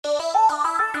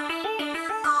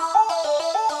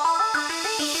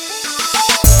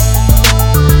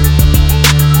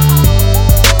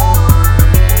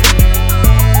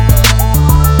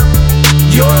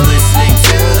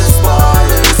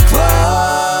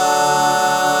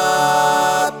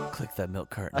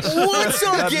curtain. What's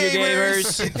up, Love you,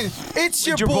 gamers? It's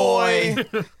your Your boy,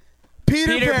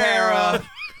 Peter Para.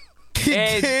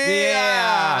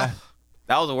 Yeah.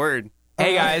 That was a word.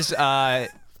 Hey guys, my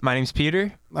name's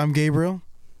Peter. I'm Gabriel.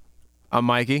 I'm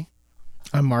Mikey.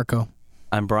 I'm Marco.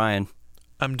 I'm Brian.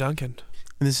 I'm Duncan.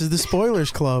 And this is the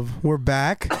Spoilers Club. We're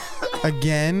back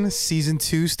again. Season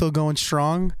 2 still going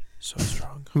strong. So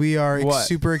strong. We are What?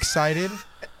 super excited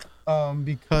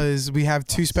because we have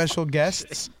two special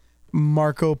guests.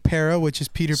 Marco Para, which is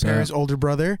Peter Sir. Para's older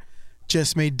brother,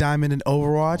 just made Diamond in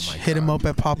Overwatch. Hit him up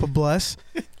at Papa Bless.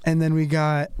 And then we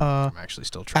got I'm actually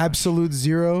still trying. Absolute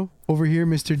Zero over here,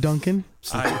 Mr. Duncan.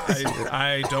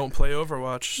 I don't play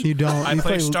Overwatch. You don't. I you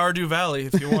play Stardew Valley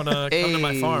if you want to come to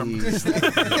my farm.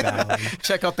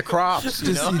 Check out the crops.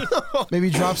 Just maybe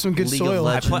drop some good League of soil.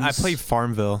 Legends. I play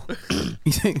Farmville.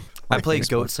 I play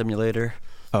Goat Simulator.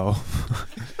 Oh.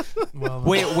 Well,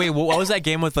 Wait, what was that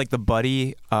game with like the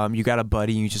buddy? You got a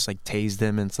buddy and you just like tased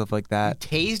him and stuff like that.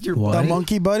 Tased your What? the buddy?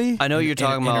 monkey buddy? I know what you're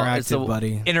talking about. It's Interactive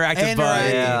buddy. Interactive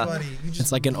buddy. Yeah. buddy. You just-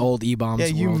 It's like an old E-bombs Yeah,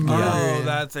 you world. murder Oh, it.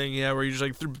 that thing, yeah, where you just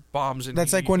like threw bombs in.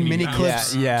 That's like when mini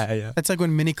clips- Yeah. That's like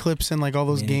when mini clips and like all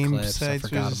those Mini game clips, I sites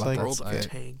forgot was just about like that. World of That's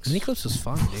Tanks. Miniclips was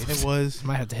fun, dude. it was.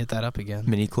 Might have to hit that up again.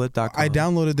 Miniclip.com. I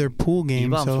downloaded their pool game.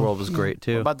 E-Bombs So World was great What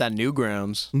too. about that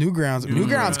Newgrounds? Newgrounds.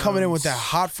 Newgrounds coming in with that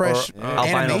hot, fresh Or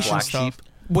Albino animation Black stuff. Sheep.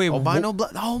 Wait, Albino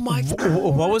blood. Oh my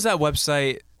god. what was that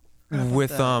website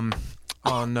with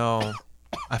Oh no,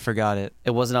 I forgot it.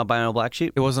 It wasn't Albino Black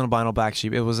Sheep. It wasn't Albino Black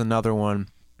Sheep. It was another one.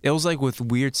 It was like with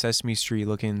weird Sesame Street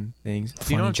looking things.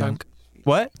 Do you know Funny what I'm Junk. talking-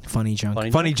 What? Funny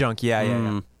junk. Funny Junk. Yeah.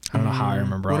 Mm. I don't know how I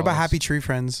remember. What all about this. Happy Tree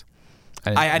Friends?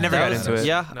 I never That got was- into it.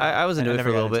 Yeah, I was into I it for never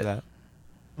a little got bit.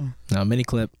 into that. No,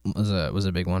 Miniclip was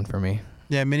a big one for me.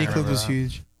 Yeah, mini clip was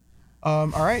huge. All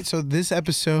right, so this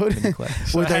episode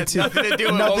with our two, Nothing to do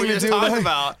with what we just talked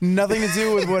about. nothing to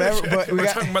do with whatever. But we We're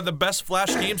got talking about the best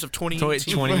Flash games of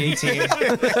 2018.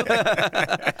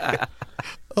 2018.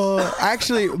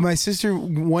 actually, my sister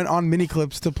went on mini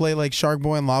clips to play like Shark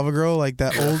Boy and Lava Girl, like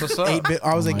that old what's up? 8-bit.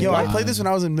 I was Oh like, my yo, I God. played this when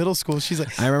I was in middle school. She's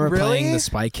like, I remember really? playing the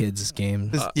Spy Kids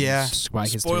game. Yeah. Spy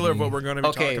Kids Spoiler of 3D. what we're going to be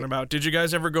Okay. talking about. Did you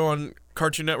guys ever go on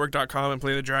CartoonNetwork.com and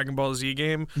play the Dragon Ball Z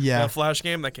game? Yeah. That Flash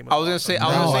game that came out. I was gonna say, No,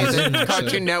 I didn't, Cartoon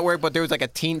actually. Network, but there was like a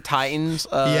Teen Titans.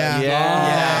 Yeah.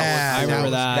 Yeah. I remember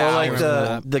that. Or I like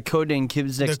remember the Codename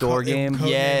Kids Next Door game.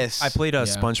 Yes. I played Yeah.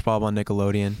 SpongeBob on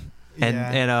Nickelodeon,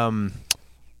 and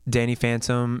Danny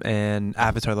Phantom and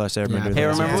Avatar: The Last Airbender. Yeah, Hey,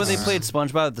 Those remember when guys. they played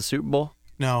SpongeBob at the Super Bowl?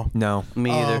 No. No. Me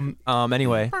either.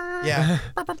 Anyway, Yeah.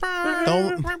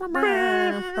 Don't.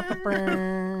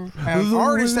 An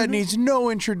artist that needs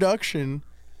no introduction.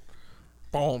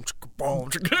 Boom, boom.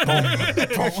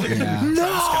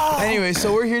 Yeah. Anyway,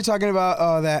 so we're here talking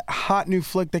about that hot new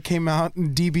flick that came out,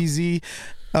 DBZ.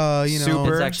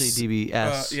 It's actually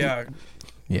DBS. Yeah.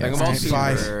 Yeah. Dragon Ball Right,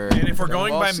 five. Super. And if we're Dragon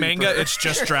going Ball by Super. manga, it's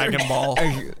just Dragon Ball.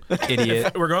 idiot.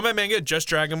 If we're going by manga, just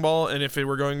Dragon Ball, and if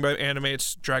we're going by anime,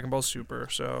 it's Dragon Ball Super.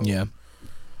 So Yeah.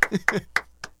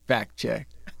 Fact check.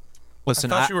 I Listen,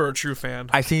 thought you were a true fan.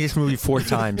 I've seen this movie 4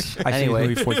 times. I've Anyway.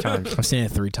 seen this movie 4 times. I've seen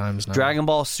it 3 times now. Dragon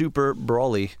Ball Super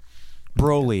Broly.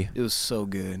 Broly, It was so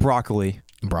good. broccoli.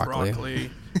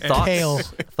 Broccoli. And Thoughts? Kale.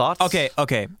 Thoughts? Okay.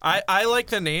 I like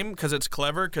the name because it's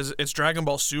clever because it's Dragon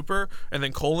Ball Super and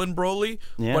then colon Broly,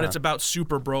 Yeah. but it's about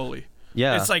Super Broly.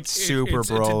 Yeah. It's like Super it's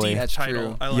a Broly. deep That's title.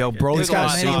 true. I like Yo, it. Broly's It's got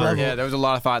got many super. levels. Yeah, there was a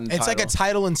lot of thought in the It's like a title.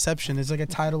 title inception. It's like a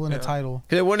title in a title.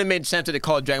 Because it wouldn't have made sense to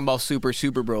call it Dragon Ball Super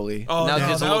Broly. Oh, Now no, it's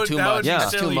just a that little would- too that would much. be Yeah.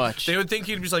 It's too silly. much. They would think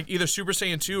he'd be like either Super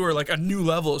Saiyan 2 or like a new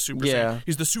level of Super Yeah. Saiyan.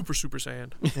 He's the Super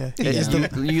Saiyan. Yeah. Yeah. He's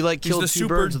the- You like He's killed the 2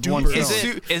 super birds with one duper.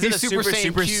 stone. He's Super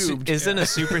Saiyan cubed. Isn't a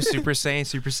Super Saiyan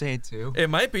Super Saiyan 2? It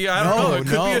might be. I don't know. It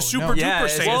could be a Super Yeah, Duper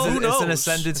it's, Saiyan. Who it's knows? an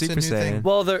ascended It's a Super new thing. Saiyan.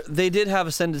 Well, they did have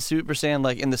Ascended Super Saiyan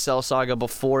like in the Cell Saga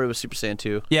before it was Super Saiyan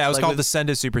 2. Yeah, it was Like called with-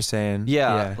 Ascended Super Saiyan.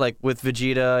 Yeah, like with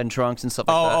Vegeta and Trunks and stuff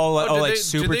like that. Oh, did like they-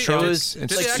 Super did they- Trunks. it was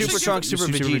and like actually Super give Trunks, it-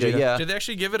 Super Vegeta. Yeah. Did they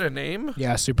actually give it a name?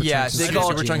 Yeah, Super Yeah, Trunks. they They call call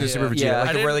Super it- Trunks and Super Vegeta. yeah. Like I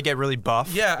they didn't- really get really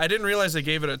buff. Yeah, I didn't realize they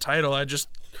gave it a title.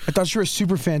 I thought you were a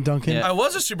super fan, Duncan. Yeah. I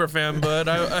was a super fan, but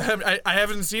I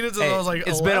haven't seen it since I was like.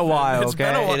 it's been a 11. while, It's been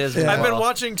okay? a while. It has been I've a been while.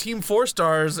 watching Team 4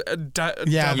 Stars. Yeah, dub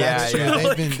yeah, that's true.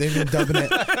 yeah. They've been dubbing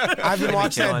it. I've been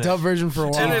watching killing that it. dub version for a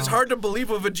while. And it's hard to believe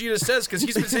what Vegeta says because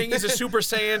he's been saying he's a Super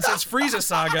Saiyan since Frieza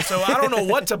Saga, so I don't know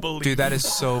what to believe. Dude, that is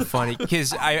so funny.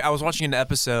 Because I was watching an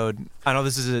episode. I know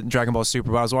this is a Dragon Ball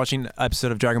Super, but I was watching an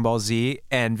episode of Dragon Ball Z,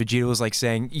 and Vegeta was like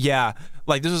saying, "Yeah,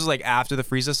 like this was like after the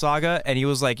Frieza saga," and he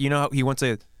was like, you know, he went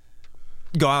to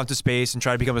go out to space and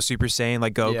try to become a Super Saiyan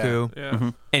like Goku. Yeah. Mm-hmm.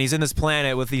 And he's in this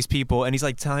planet with these people, and he's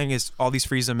like telling all these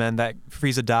Frieza men that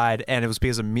Frieza died, and it was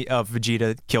because of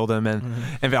Vegeta killed him.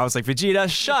 And I was like, Vegeta,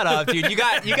 shut up, dude. You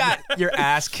got your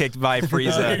ass kicked by You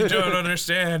Frieza. don't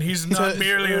understand. He's not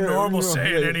merely a normal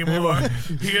Saiyan anymore.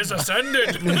 He is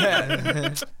ascended.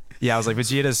 Yeah, I was like,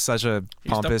 Vegeta's such a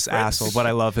pompous prince. asshole, but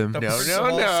I love him. No.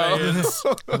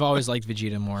 Saiyans. I've always liked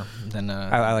Vegeta more than.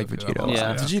 I like Vegeta.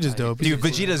 Yeah. Vegeta's dope. Dude,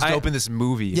 Vegeta's dope in this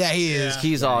movie. Yeah, he is.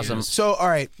 He's awesome. So, all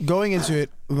right, going into it,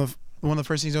 one of the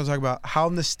first things I want to talk about, how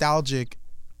nostalgic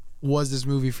was this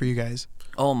movie for you guys?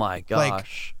 Oh my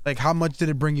gosh. Like how much did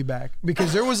it bring you back?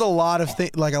 Because there was a lot of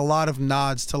a lot of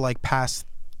nods to like past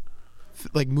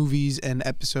like movies and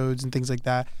episodes and things like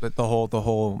that. But the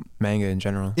whole manga in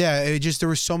general. Yeah, it just there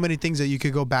were so many things that you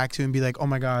could go back to and be like, oh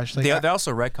my gosh, like They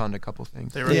also retconned a couple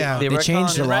things. They Yeah. They retconned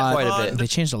changed a lot. quite a bit. They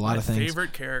changed a lot My of things.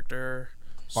 favorite character.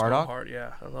 Bardock? So hard.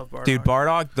 Yeah, I love Bardock. Dude,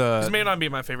 Bardock, This may not be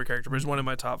my favorite character, but he's one of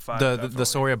my top 5. the definitely.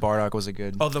 story of Bardock was a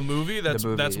good. Oh, the movie? That's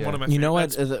movie, that's yeah. one of my You know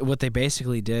what? favorites. What they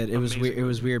basically did, it was Amazing weird. It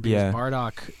was weird because Yeah.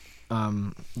 Bardock,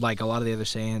 like a lot of the other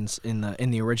Saiyans in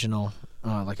the original,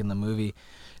 like in the movie,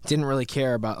 didn't really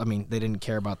care about. I mean, they didn't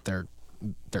care about their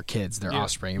kids, their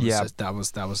offspring. It was Yeah. just, that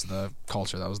was the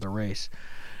culture. That was the race.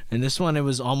 And this one, it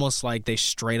was almost like they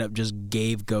straight up just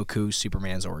gave Goku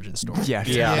Superman's origin story. Yeah.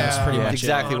 Yeah. That's pretty much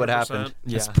exactly what 100%. happened.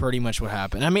 That's pretty much what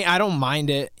happened. I mean, I don't mind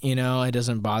it. You know, it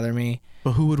doesn't bother me.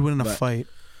 but who would win in a But- fight?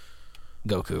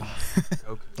 Goku,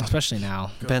 especially now.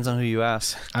 Depends on who you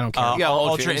ask. I don't care. Yeah,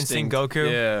 Ultra Instinct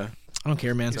Goku. Yeah. I don't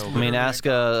care, man. I mean, ask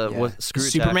what Screw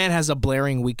Attack. Superman has a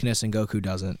blaring weakness and Goku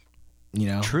doesn't. You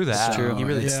know, True that. It's true. He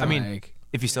really. it's I mean, like-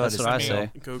 if you still had That's his what I meal.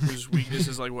 say. Goku's weakness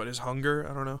is like what? His hunger?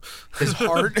 I don't know. His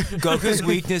heart. Goku's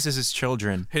weakness is his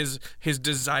children. His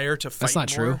desire to fight. That's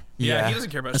not more. true. Yeah, Yeah. he doesn't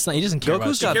care about. that's not. He doesn't care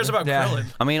Goku's He about. got- cares about Yeah. Krillin.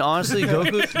 I mean, honestly,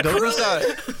 Goku's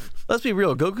got. Let's be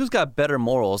real. Goku's got better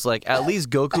morals. Like, at least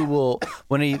Goku will,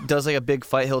 when he does like a big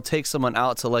fight, he'll take someone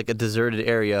out to like a deserted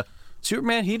area.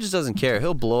 Superman, he just doesn't care.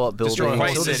 He'll blow up buildings. Destroy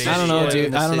He'll cities. I don't know, destroy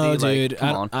dude. the I don't know, city, like, dude.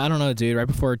 come on. I don't know, dude. Right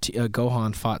before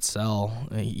Gohan fought Cell,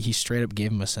 he straight up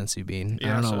gave him a sensu bean. I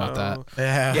don't know about that.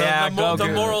 Yeah. Yeah, The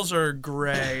Goku. morals are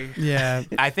gray. Yeah.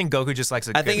 I think Goku just likes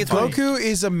a I think good it's fight. Goku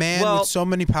is a man Well- with so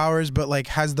many powers, but like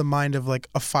has the mind of like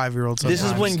a 5-year-old. This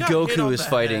is when He's got hit on Goku is the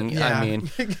fighting. head. I Yeah.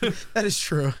 mean, that is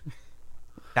true.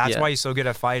 That's Yeah. why he's so good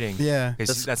at fighting. Yeah,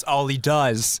 Because that's all he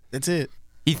does. that's it.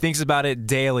 He thinks about it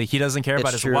daily. He doesn't care It's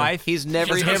about his true. wife. He's He never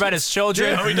doesn't care about his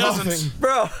children. No, he doesn't.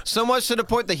 bro, so much to the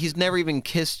point that he's never even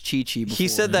kissed Chi Chi before. he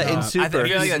said that in I Super. think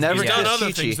He's that's- never he's Done kissed other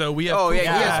Chi-Chi. things though. We have Oh proof.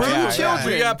 yeah, Yeah, prove yeah, children.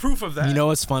 We got proof of that. You know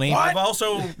what's funny? I've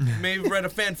also maybe read a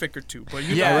fanfic or two, but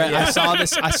you Yeah, know, yeah.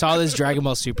 I saw this Dragon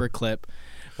Ball Super clip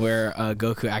where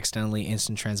Goku accidentally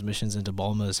instant transmissions into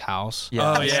Bulma's house.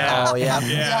 Yeah. Oh yeah. Oh yeah.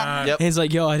 Yeah. Yep. And he's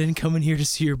like, "Yo, I didn't come in here to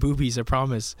see your boobies. I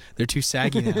promise. They're too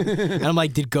saggy now." And I'm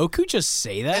like, "Did Goku just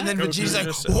say that?" And then Goku's Vegeta's like,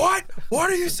 just- "What?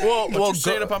 What are you saying?" What you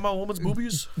saying about my woman's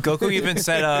boobies? Goku even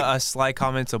said a slight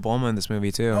comment to Bulma in this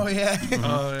movie too. Oh yeah. Oh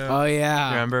yeah. Oh yeah.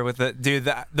 Remember with the dude?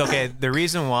 The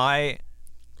reason why.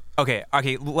 Okay.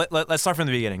 Let's start from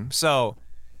the beginning. So,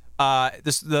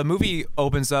 the movie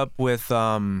opens up with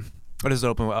what does it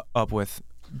open up with?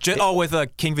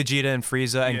 With King Vegeta and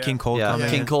Frieza and Yeah. King Cold Yeah. coming.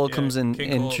 King in. Cold comes in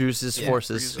King and Cold. introduces Yeah,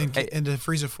 forces. Frieza. And the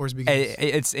Frieza Force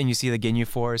begins. And you see the Ginyu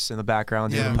Force in the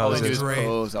background doing Yeah, the that was poses. great.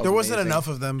 Pose, that There was wasn't amazing. enough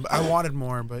of them. I wanted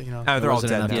more, but you know. Oh, they're all Wasn't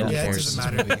dead enough now. Yeah, it Forces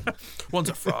doesn't in this matter. movie. One's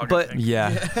a frog. I But- think.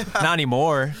 Yeah, not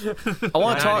anymore. I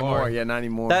want to talk Anymore. Yeah, not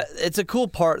anymore. that it's a cool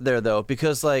part there though,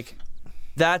 because like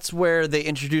that's where they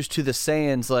introduced to the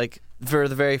Saiyans, like for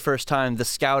the very first time, the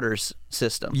Scouters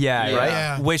system. Yeah, Right?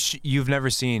 Yeah. Which you've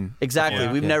never seen. Exactly.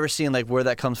 Yeah. We've Yeah. never seen like where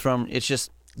that comes from. It's just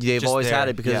they've Just always there. had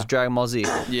it because Yeah. it's Dragon Ball Z.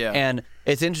 Yeah. And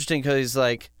it's interesting because he's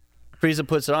like, Frieza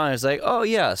puts it on. He's like, oh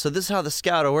yeah, so this is how the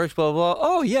Scouter works. Blah blah. Blah.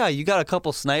 Oh yeah, you got a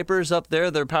couple snipers up there.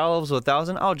 Their power levels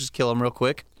 1,000. I'll just kill them real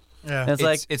quick. Yeah. And it's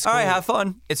like, It's all right, cool. have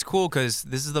fun. It's cool because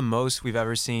this is the most we've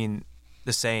ever seen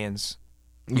the Saiyans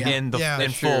Yeah. in the Yeah, in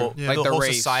that's full, true. Yeah. the Like the whole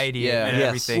race. society Yeah. and Yes.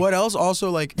 everything. What else also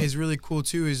like is really cool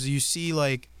too is you see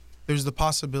like there's the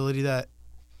possibility that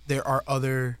there are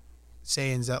other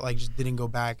Saiyans that like just didn't go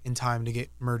back in time to get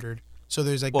murdered. So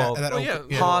there's like Well- that Well, yeah,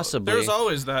 yeah. Possibly. There's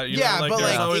always that. You Yeah, know, like, but,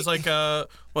 there's like, always it- like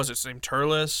what's his name?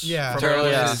 Turles. Yeah. From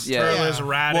Turles, Turles, yeah. Turles, Yeah.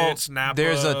 Raditz, Nappa.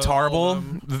 there's a all Tarble,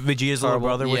 them. Vegeta's little Tarble,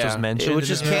 brother, which yeah. was mentioned, Which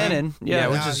is in the movie. canon. Yeah.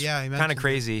 which Yeah, is yeah, he kind of mentioned it.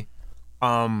 crazy.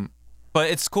 But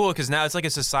it's cool because now it's like a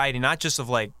society, not just of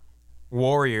like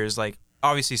warriors. Like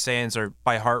obviously Saiyans are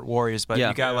by heart warriors, but Yeah.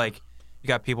 you got Yeah. like You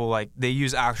got people like they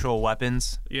use actual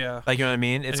weapons. Yeah. Like you know what I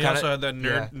mean? And It's you kind also of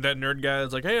had that nerd guy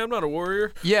that's like, hey, I'm not a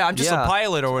warrior. yeah. I'm just Yeah. a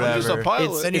pilot or whatever. I'm just a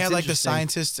pilot. Then you It's had like the interesting.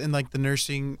 scientists and like the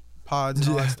nursing pods and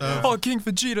all that stuff. Oh, King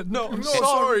Vegeta. No, I'm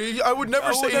sorry. I would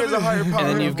never say he has a higher power. And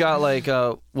then you've got like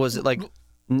was it like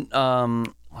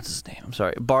what's his name? I'm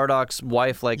sorry, Bardock's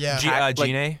wife, like Yeah. like-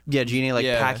 Gine? Yeah, Gine, like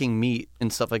Yeah. packing meat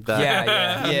and stuff like that. Yeah,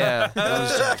 yeah.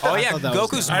 Yeah. Oh yeah, thought that was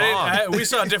Goku's good. mom. We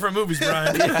saw different movies,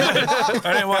 Brian.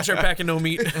 I didn't watch her packing no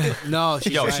meat. No,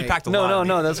 she's Yo, right. she packed a lot.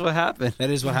 No, that's what happened. That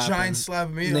is what happened. giant slab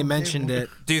of meat. And they on the mentioned table. it.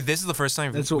 Dude, this is the first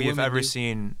time That's what we have women ever do.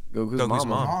 seen Goku's Goku's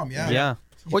mama. mom. Yeah.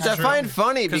 Which I Sure. find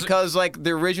funny because like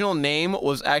the original name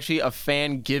was actually a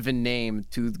fan given name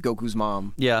to Goku's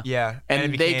mom, Yeah. Yeah,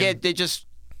 and it they became- they just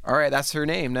all right, that's her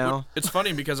name now. It's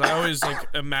funny because I always like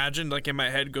imagined like in my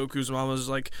head Goku's mom was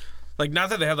like not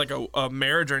that they had like a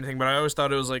marriage or anything, but I always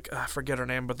thought it was like I forget her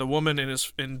name, but the woman in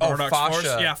Bardock's force,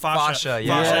 Fasha. yeah, Fasha, Fasha,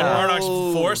 yeah. Fasha in Yeah.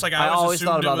 Bardock's force. Like I I always assumed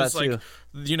thought about it was that,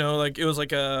 like you know like it was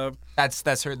like a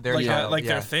that's her. Their like child, like yeah.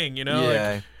 their thing, you know.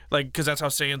 Yeah. Like, because that's how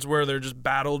Saiyans were. They're just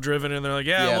battle driven, and they're like,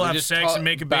 yeah, Yeah, we'll they're have just sex and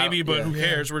make a battle- baby, but yeah. who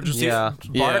cares? We're just Yeah.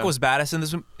 Bardock was badass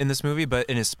in this movie, but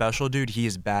in his special, dude, he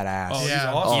is badass. Oh, he's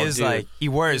Yeah. awesome. He is dude. like he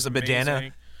wears He's a bandana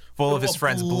amazing. full of his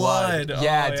friend's blood. Oh,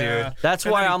 Yeah, dude. That's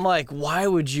And why then I'm like, why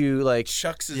would you like?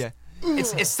 Chucks his Yeah,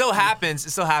 it still happens.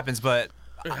 It still happens, but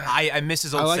I miss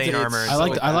his old like Saiyan that armor. I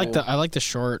like so I like the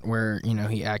short where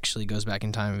he actually goes back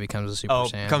in time and becomes a Super Oh,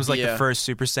 Saiyan. comes like Yeah. the first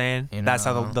Super Saiyan. You That's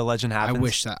how know, the legend I happens.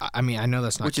 wish that. I mean, I know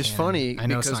that's not. Which is canon. funny I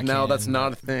know it's because not now that's canon, not a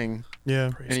but- thing Yeah.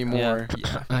 anymore.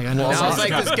 Like, I know Now it's it's not-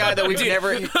 like this guy that we've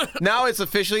never. Now it's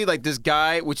officially like this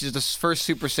guy, which is the first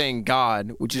Super Saiyan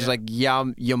God, which is like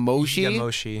Yamoshi,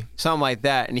 Yamoshi. something like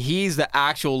that, and he's the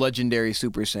actual legendary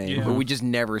Super Saiyan, Yeah. but we just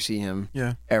never see him.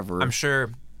 Yeah. Ever. I'm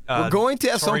sure. We're going to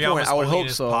at some point. Toriyama's I would holding hope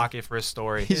his so. Pocket for a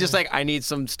story. He's just like, I need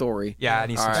some story. Yeah, I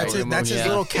need some All right. story. That's his Yeah.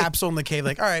 little capsule in the cave.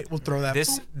 Like, all right, we'll throw that.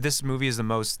 This movie is the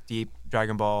most deep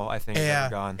Dragon Ball I think has Yeah. ever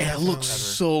gone. And it looks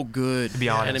so good. To be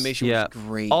honest. animation Yeah. was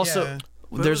great. Also, Yeah.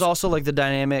 there's also like the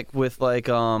dynamic with like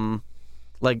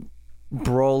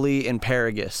Broly and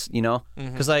Paragus, you know,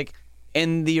 because like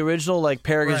in the original, like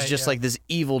Paragus is Right, just yeah. like this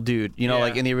evil dude, you know, Yeah.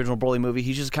 like in the original Broly movie,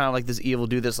 he's just kind of like this evil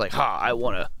dude that's like, I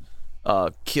want to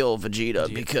kill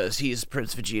Vegeta because he's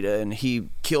Prince Vegeta and he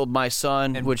killed my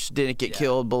son, which didn't get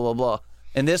killed, blah blah blah.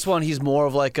 In this one, he's more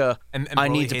of like a And I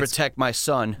Broly need to hates- protect my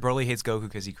son. Broly hates Goku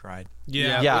because he cried.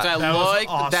 yeah. Yeah. Which I That was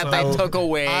like that they awesome. took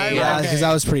away. Yeah, Okay. because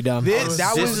that was pretty dumb. This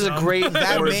This is a great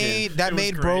that origin. made It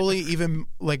was great. Broly even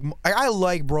like I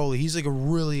like Broly. He's like a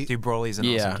really Dude, Broly's an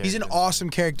Yeah. awesome character. he's an awesome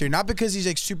character. Not because he's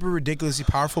like super ridiculously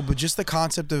powerful, but just the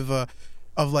concept of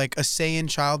like a Saiyan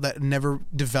child that never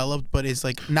developed, but is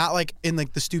like not like in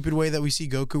like the stupid way that we see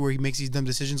Goku where he makes these dumb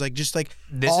decisions. Like just like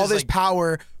This all is, this like-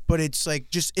 power, but it's like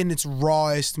just in its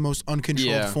rawest, most uncontrolled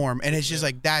Yeah. form, and it's just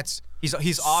like that's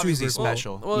He's obviously Super cool.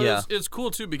 special. Well, Yeah. it's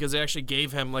cool too because they actually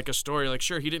gave him like a story. Like,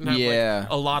 sure, he didn't have Yeah. like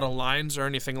a lot of lines or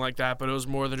anything like that, but it was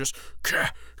more than just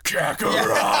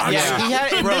Kakarot. Yeah, he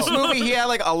had in this movie. He had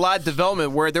like a lot of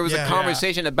development where there was Yeah. a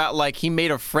conversation about like he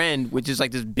made a friend, which is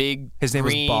like this big. His name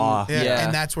was green- Ba. Yeah,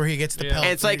 and that's where he gets the Yeah. pelt.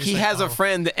 And it's like he has a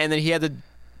friend, and then he had to,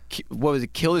 what was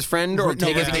it, kill his friend or No,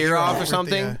 take his rip the ear ear off off, or rip the-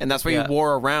 something, yeah. and that's why Yeah. he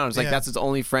wore around. It's like Yeah. that's his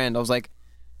only friend. I was like,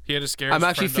 He had to scare. I'm his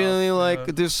actually friend feeling off.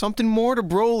 like there's something more to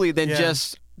Broly than Yeah.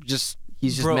 just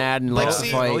he's just Bro- mad and Like, likes to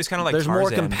see, fight. Broly's kind of like There's Tarzan more a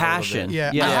little bit. compassion.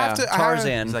 Yeah. yeah. I have to-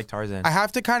 Tarzan. He's like Tarzan. I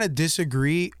have to kind of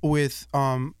disagree with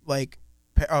like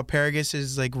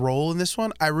Paragus's like role in this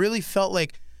one. I really felt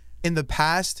like in the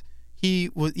past he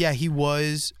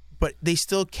was, but they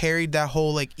still carried that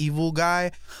whole like evil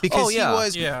guy because Oh, yeah. he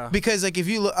was Yeah. because like if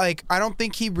you look like I don't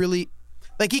think he really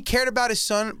like he cared about his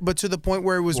son, but to the point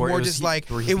where it was Where it more was just he- like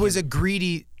where he it was became- a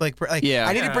greedy like Yeah.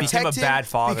 I need to Yeah. protect Became a him bad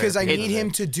father because I at the end need of him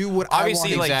it. to do what Obviously,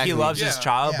 I want. like Exactly. he loves his Yeah.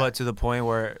 child, Yeah. but to the point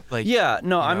where like Yeah,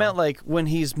 no, I know? meant like when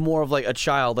he's more of like a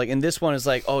child. Like in this one is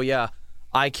like, oh yeah,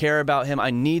 I care about him.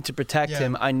 I need to protect Yeah.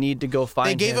 him. I need to go find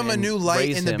They him. gave him a and new light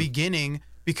raise in the him. beginning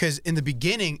because in the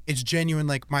beginning it's genuine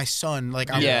like my son like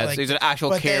I'm Yeah, like, there's an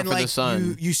actual but care then, for the like,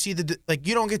 son. you see like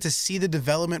you don't get to see the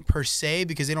development per se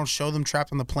because they don't show them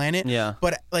trapped on the planet Yeah.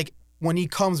 but like when he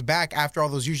comes back after all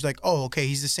those years you're like oh okay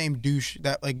he's the same douche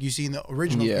that like you see in the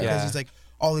original Yeah. because Yeah. he's like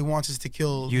all he wants is to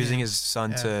kill using him. his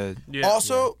son Yeah. to. Yeah.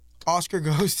 Also Oscar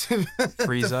goes to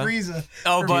Frieza? to Frieza.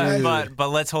 Oh, for but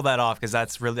let's hold that off because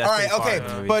that's really. That's all right, pretty far in the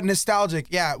okay, movie. but nostalgic.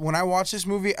 Yeah, when I watched this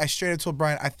movie, I straight up told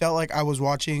Brian I felt like I was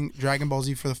watching Dragon Ball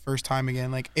Z for the first time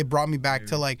again. Like it brought me back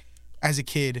to like as a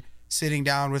kid sitting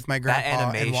down with my That grandpa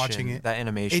animation, and watching it. that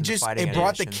animation, It the just fighting it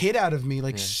brought the animation. kid out of me,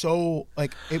 like so,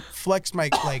 like it flexed my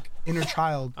like inner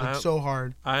child like so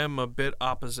hard. I am a bit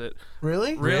opposite.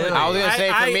 Really? Really? I was gonna say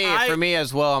for I- me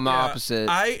as well. I'm the Yeah, opposite.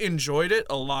 I enjoyed it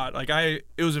a lot. Like it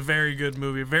was a very good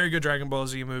movie, a very good Dragon Ball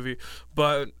Z movie.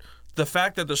 But the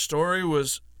fact that the story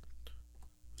was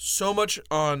so much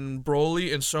on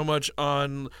Broly and so much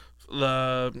on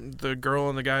the girl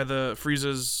and the guy, the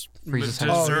Frieza's Frieza's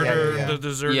hench. deserter, Oh, yeah. the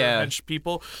deserter Yeah. hench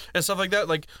people and stuff like that.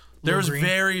 Like there was Green.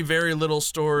 very, very little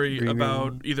story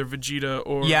about either Vegeta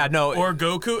or or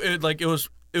Goku.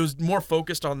 It was more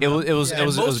focused on them. It was and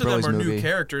most of them Broly's are movie. new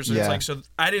characters. And Yeah. it's like so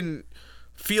I didn't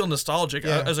feel nostalgic.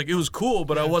 Yeah. I was like, it was cool,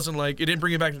 but I wasn't like it didn't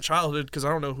bring me back to childhood because I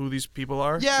don't know who these people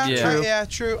are. Yeah, Yeah.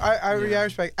 true. I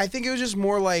respect. I think it was just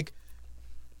more like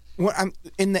when I'm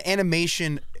in the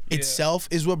animation itself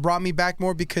is what brought me back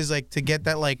more because like to get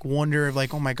that like wonder of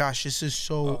like, oh my gosh, this is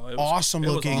so it was- awesome it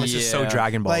was looking. awesome. This is so Yeah.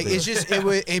 Dragon Ball. Like dude. it's just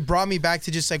it brought me back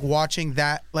to just like watching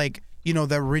that like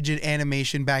that rigid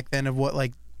animation back then of what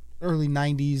like early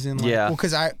 90s and like, Yeah. well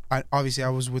because I obviously I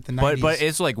was with the 90s. but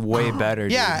it's like way better.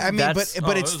 dude. yeah, I mean That's-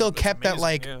 but it it's still kept that amazing,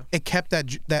 like yeah. it kept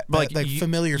that But like you,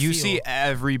 familiar You feel. see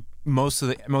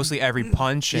mostly every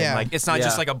punch, and Yeah. like it's not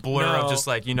just Yeah. like a blur of No. just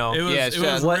like It was Yeah, it it's was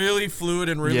just- What- really fluid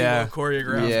and really Yeah. well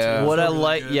choreographed. Yeah. too. It What was I really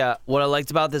like, good. what I liked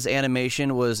about this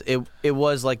animation was it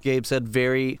was like Gabe said,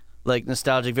 very like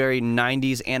nostalgic, very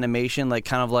 '90s animation, like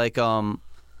kind of like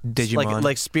Digimon.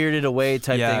 like Spirited Away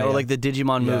type Yeah, thing, or yeah. like the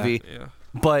Digimon Yeah. movie, Yeah.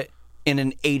 but in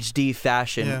an HD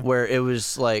fashion, Yeah. where it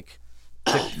was like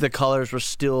the colors were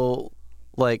still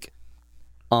like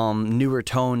newer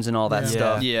tones and all that Yeah.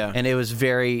 stuff. Yeah. And it was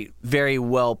very, very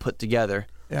well put together.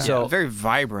 Yeah. So very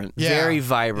vibrant. very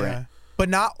vibrant. Yeah. But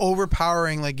not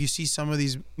overpowering like you see some of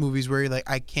these movies where you're like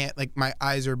I can't like my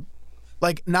eyes are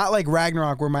like not like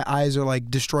Ragnarok where my eyes are like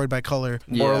destroyed by color.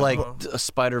 Or Yeah. like a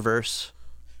Spider-Verse.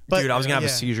 But dude, I was gonna have yeah,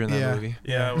 a seizure in that yeah. movie.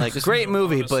 Yeah. it Like was- great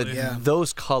movie, but honestly. Yeah.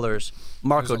 those colors.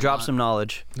 Marco, There's a drop lot. some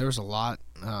knowledge. There was a lot.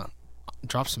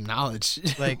 Drop some knowledge.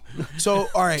 Like so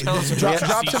all right, Tell us drop, about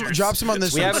drop some seizures. drop some on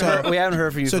this We one. haven't So,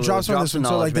 heard from you. so Khalil. drop some on this some one.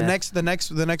 So like knowledge, man.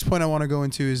 the next point I want to go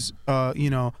into is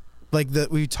like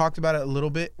we talked about it a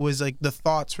little bit was like the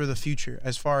thoughts for the future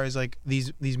as far as like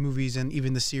these movies and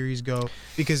even the series go,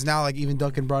 because now like even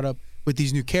Duncan brought up with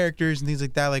these new characters and things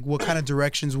like that, like what kind of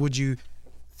directions would you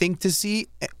think to see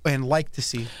and like to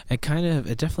see? It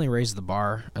definitely raised the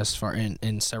bar as far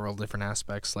in several different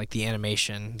aspects. Like the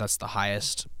animation, that's the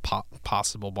highest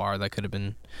possible bar that could have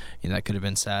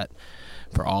been set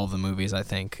for all of the movies, I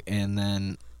think. And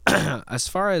then as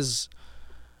far as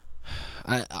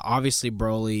obviously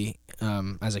Broly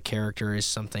as a character is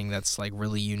something that's like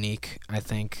really unique, I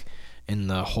think, in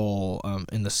the whole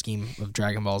in the scheme of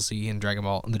Dragon Ball Z and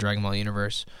the Dragon Ball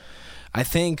universe. I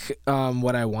think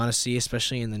what I want to see,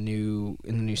 especially in the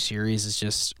new series, is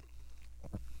just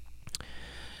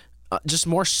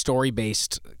more story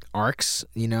based arcs.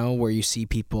 Where you see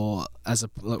people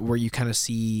where you kind of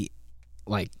see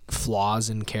like flaws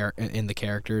in the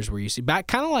characters. Where you see back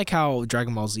kind of like how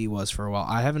Dragon Ball Z was for a while.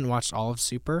 I haven't watched all of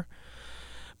Super,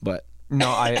 but No,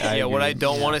 I Yeah, what agree. I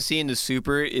don't want to see in the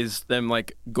Super is them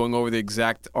like going over the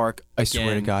exact arc. I swear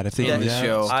to again God, if they in do the that,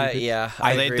 show. I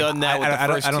They agree. done that with the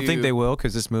first I don't think two. they will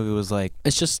because this movie was like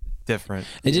it's just different.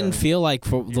 it didn't feel like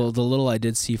for the little I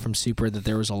did see from Super that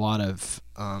there was a lot of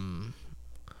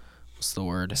what's the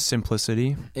word?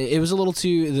 Simplicity. It was a little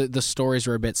too. The stories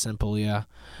were a bit simple. Yeah.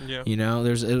 Yeah.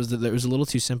 There was a little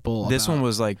too simple. This about- one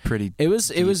was like pretty. It was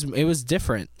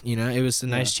different, It was a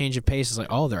nice change of pace. It's like,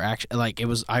 oh, they're actually like it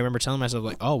was. I remember telling myself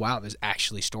like, oh wow, there's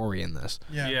actually story in this.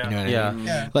 Yeah. You know what I Yeah. mean?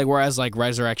 Yeah. Like whereas like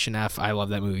Resurrection F, I love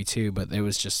that movie too, but it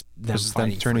was just them This is them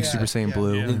fighting turning Frieza. Super Saiyan Yeah.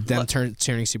 blue. Yeah. them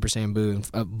turning Super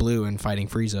Saiyan blue and fighting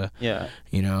Frieza. Yeah.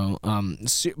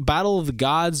 Battle of the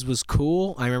Gods was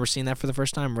cool. I remember seeing that for the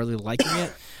first time, really liking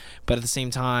it. But at the same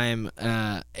time,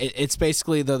 it's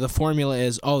basically the formula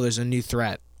is, oh, there's a new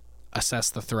threat. Assess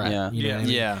the threat. Yeah. You know what I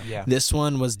mean? Yeah. This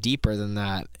one was deeper than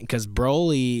that because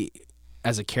Broly,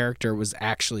 as a character, was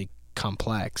actually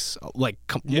complex, like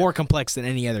more complex than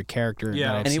any other character. Yeah.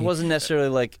 that I've And he seen. wasn't necessarily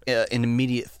like an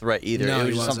immediate threat either. No, it was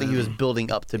he just something he was wasn't.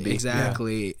 building up to be.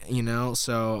 Exactly.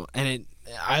 So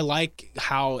I like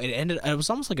how it ended. It was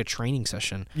almost like a training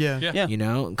session. Yeah. Yeah.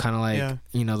 Yeah. Kind of like Yeah.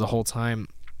 the whole time.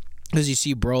 Because you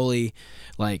see Broly,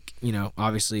 like,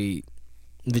 obviously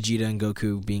Vegeta and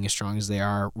Goku being as strong as they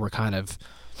are, were kind of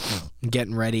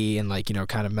getting ready and, like,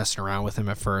 kind of messing around with him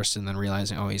at first and then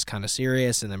realizing, oh, he's kind of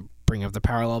serious and then bring up the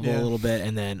power level a little bit,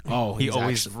 and then He he's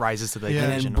always actually, rises to the and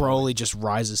then occasion. Broly just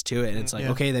rises to it, and it's like,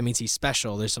 Yeah. okay, that means he's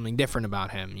special. There's something different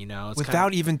about him, you know. It's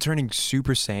without even turning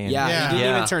Super Saiyan. yeah, Yeah. he didn't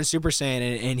Yeah. even turn Super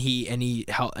Saiyan, and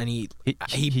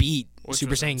he beat Which Super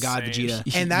was Saiyan God insane.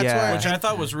 Vegeta. And that's why Which I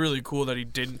thought was really cool that he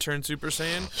didn't turn Super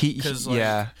Saiyan. Because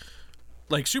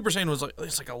like Super Saiyan was like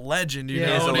it's like a legend, you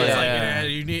know. it's a And it's like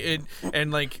legend. you need it,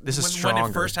 and like This is when it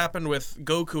stronger. first happened with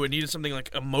Goku, it needed something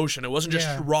like emotion. It wasn't just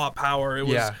Yeah. raw power. It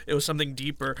was Yeah. it was something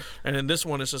deeper. And in this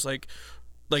one, it's just like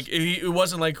it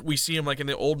wasn't like we see him like in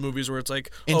the old movies where it's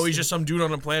like, oh, he's Instant. just some dude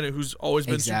on a planet who's always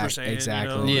been Super Saiyan.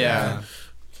 Exactly. You know? Yeah.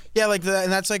 Yeah, like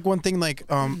and that's like one thing. Like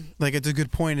it's a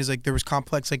good point. Is like there was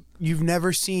complex. Like you've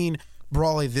never seen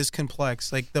Broly this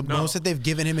complex. Like the most that they've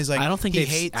given him is like I don't think he they've-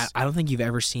 hates. I don't think you've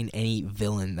ever seen any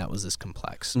villain that was this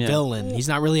complex. Yeah. Villain. He's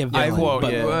not really a villain,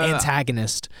 but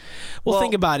antagonist. Well,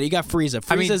 think about it. You got Frieza.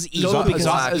 Frieza's evil because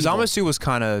he's evil. Zamasu was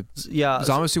kind of Yeah,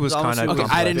 Zamasu was kinda Okay, complex.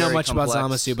 I didn't know Very much about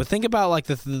complex. Zamasu, but think about like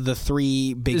the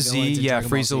three big Z, villains. in yeah, Dragon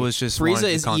Ball Frieza Z. was just wanted Frieza to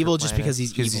is conquer evil just because planets,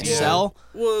 he's 'cause evil. he's Cell.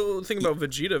 Well, think about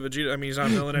Vegeta. I mean, he's not a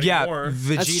villain Yeah, anymore.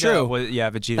 Vegeta. That's true.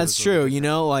 Vegeta. That's was true. You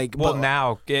know, like Well, but,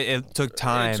 now it took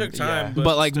time. It took time, yeah.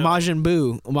 but like still. Majin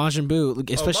Buu, like,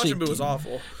 especially Majin Buu was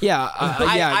awful. yeah,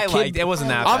 I liked it. Wasn't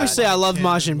that Obviously, bad. I love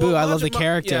Majin Buu. I love the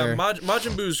character. Yeah,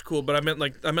 Majin Buu's cool, but I meant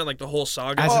like the whole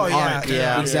saga. As Oh, an yeah, arc,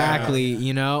 yeah. exactly.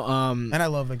 You know, and I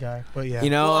love the guy, but yeah, you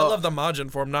know, Well, I love the Majin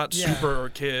form, not Super or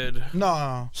Kid.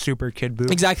 no. Super Kid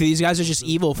Buu. exactly. These guys are just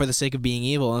evil for the sake of being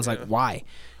evil, and it's like, why?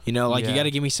 You know, like you Yeah. got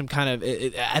to give me some kind of.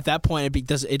 At that point,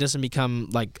 it doesn't become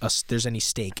like there's any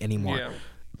stake anymore. Yeah.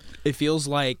 It feels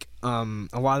like a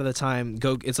lot of the time,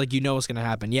 it's like you know what's gonna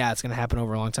happen. Yeah, it's gonna happen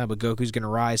over a long time, but Goku's gonna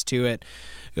rise to it.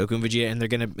 Goku and Vegeta, and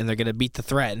they're gonna beat the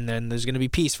threat, and then there's gonna be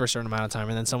peace for a certain amount of time,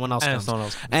 and then someone else And comes. someone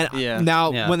else. And Yeah.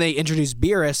 now, Yeah. when they introduced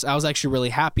Beerus, I was actually really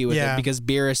happy with Yeah. it because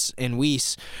Beerus and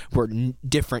Whis were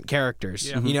different characters.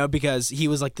 Yeah. You know, because he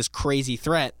was like this crazy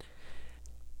threat,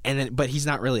 and then but he's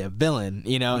not really a villain.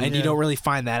 You know, and you Yeah. don't really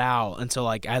find that out until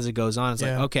like as it goes on. It's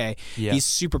Yeah. like okay, Yeah. he's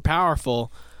super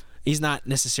powerful. He's not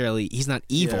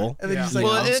evil. And then Yeah. he's like,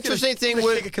 Well, I'm the just gonna interesting thing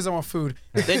with because I want food.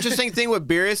 the interesting thing with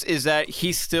Beerus is that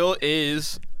he still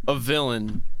is a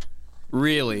villain,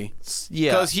 really,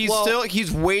 Yeah, because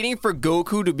he's waiting for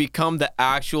Goku to become the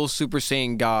actual Super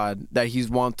Saiyan God that he's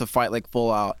wants to fight like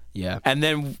full out, Yeah. and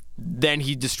then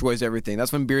he destroys everything.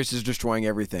 That's when Beerus is destroying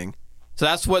everything. So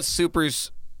that's what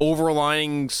Super's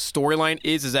overlying storyline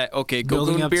is that okay,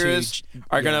 Building Goku and up to Beerus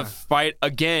are gonna yeah. fight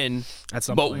again, At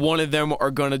some but point. one of them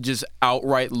are gonna just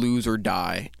outright lose or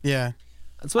die. Yeah,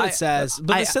 That's what it says.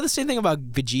 But I- they said the same thing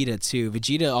about Vegeta too.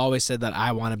 Vegeta always said that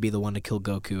I want to be the one to kill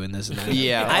Goku and this and that.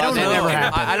 Yeah, I don't That know. never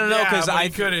happened. I don't know because but I he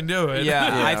couldn't do it.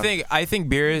 Yeah, Yeah. I think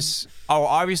Beerus. Oh,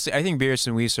 obviously, I think Beerus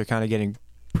and Whis are kind of getting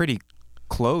pretty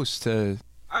close to the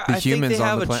I humans think they on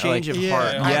have the a planet. change Like, of yeah.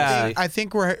 heart. Yeah.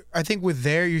 I think with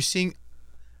there you're seeing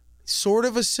sort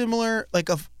of a similar I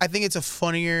think it's a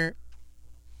funnier.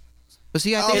 But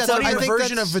see, I think think that's- that's, I think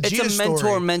version of It's Vegeta's a story.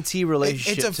 mentor-mentee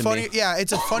relationship It's a to funny, me. yeah,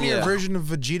 it's a funnier Yeah. version of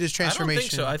Vegeta's I don't transformation.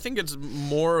 think so. I think it's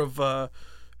more of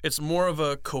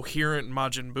a coherent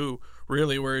Majin Buu,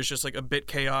 really, where it's just like a bit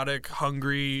chaotic,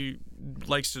 hungry,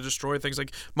 likes to destroy things.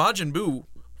 Like Majin Buu,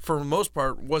 for the most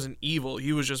part, wasn't evil.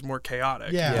 He was just more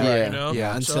chaotic. Yeah. Yeah. You know?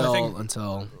 Yeah. So I think,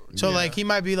 until So like he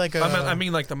might be like a. I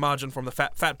mean like the Majin from the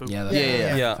Fat Buu. yeah,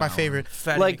 Yeah. my favorite.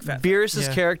 Fatty Like McFat. Beerus's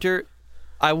Yeah. character,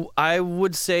 I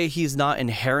would say he's not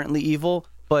inherently evil,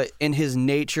 but in his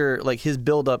nature, like his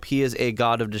build-up, he is a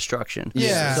god of destruction.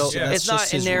 Yeah. So Yeah. it's That's not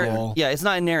just his inherent. role. Yeah, it's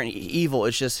not inherent evil.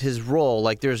 It's just his role.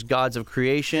 Like there's gods of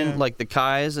creation, like the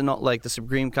Kais and all, like the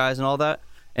Supreme Kais and all that.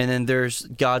 And then there's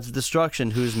gods of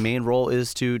destruction, whose main role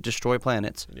is to destroy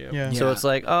planets. Yeah. So it's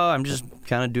like, oh, I'm just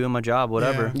kind of doing my job,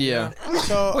 whatever. yeah.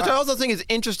 So Which I also think is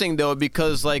interesting though,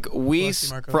 because like Bless you, Whis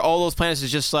Marco. for all those planets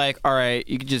is just like, all right,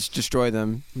 you can just destroy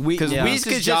them because yeah. Whis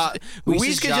could Whis' just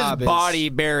Whis' could job just is-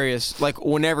 body Beerus like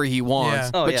whenever he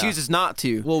wants, Yeah. Oh, but yeah. chooses not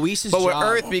to. Well, Whis' but with job-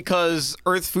 Earth, because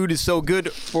Earth food is so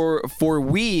good for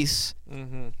Whis,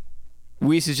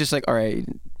 Whis is just like, all right,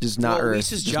 just not well, Earth,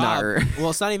 Whis' just not job. Earth.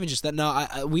 Well, it's not even just that. No,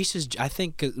 I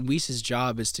think Whis'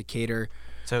 job is to cater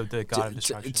So the god of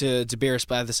destruction. to Beerus,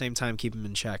 but at the same time keep him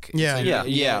in check. It's Yeah. like, Yeah.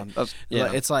 Yeah, that's,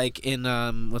 yeah. It's like in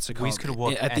what's it Whis called? could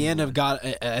whoop At the end of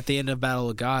anyone. at the end of Battle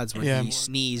of Gods, when Yeah. he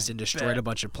sneezed and destroyed a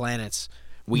bunch of planets,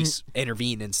 Whis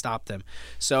intervened and stopped them.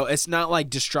 So it's not like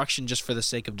destruction just for the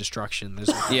sake of destruction. There's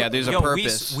yeah, there's a Yo,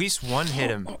 purpose. Whis one hit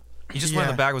him. He just went in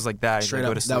Yeah. the back was like that. Straight Straight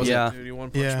go up, to that was sleep. Yeah. Dude, you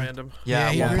one punch Yeah. manned him. Yeah,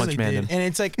 he one really punch man did. him. And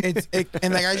it's like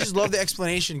and like I just love the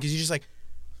explanation because you just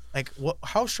like what?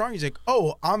 How strong? He's like,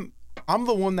 oh, I'm I'm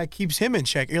the one that keeps him in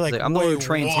check. You're like, I'm the one who "Wait,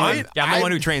 trains what?" him. Yeah, I'm the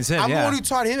one who trains him. I'm the yeah. one who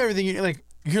taught him everything.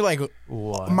 You're like,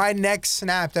 What? my neck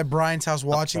snapped at Brian's house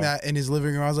watching that in his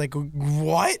living room. I was like,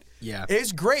 what? Yeah.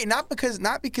 It's great. Not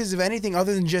because of anything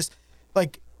other than just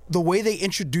like the way they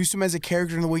introduce him as a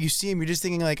character and the way you see him. You're just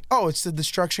thinking like, oh, it's the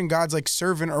destruction god's like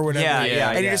servant or whatever. Yeah,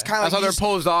 And you're just kind of That's how they're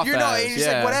posed off You know, as, and you're just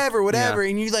yeah. like whatever.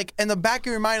 And you like in the back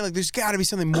of your mind, like there's got to be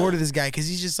something more to this guy because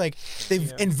he's just like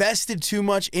they've invested too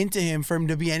much into him for him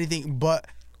to be anything but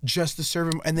just the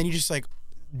servant. And then you just like,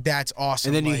 that's awesome.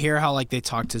 And then you like, hear how like they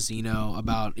talk to Zeno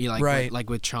about like Right. like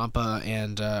with Champa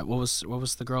and what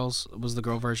was the girls? What was the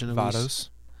girl version of Vados.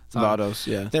 Vados,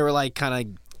 yeah. They were like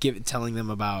kind of telling them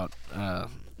about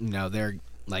they're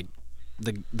like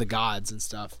the gods and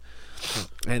stuff.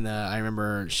 And I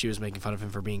remember she was making fun of him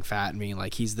for being fat and being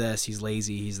like, he's this, he's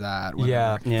lazy, he's that.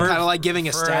 Yeah. Yeah. Kind of like giving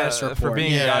a status report. For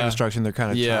being Yeah. god destruction, they're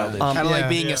kind of Yeah. childish. kind of like Yeah.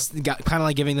 being kind of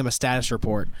like giving them a status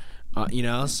report. So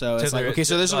it's like, their- okay,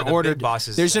 so there's an the order. big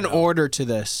bosses There's an stand out. order to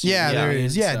this. Yeah, you know there what I mean?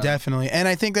 is. Yeah, So- definitely. And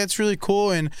I think that's really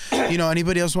cool. And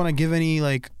anybody else want to give any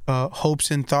like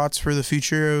hopes and thoughts for the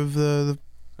future of the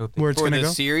where it's For gonna the go?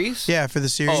 series? Yeah, for the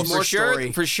series. Oh, More for sure.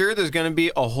 story. For sure, there's going to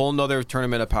be a whole nother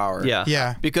Tournament of Power. Yeah.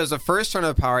 Yeah. Because the first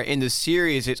Tournament of Power in the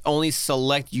series, it's only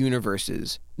select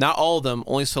universes. Not all of them,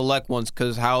 only select ones.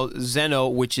 Because how Zeno,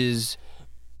 which is,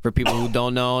 for people who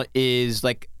don't know, is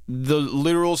like the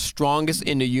literal strongest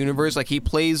in the universe. Like he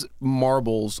plays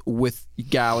marbles with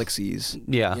galaxies.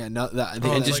 Yeah. Yeah, no,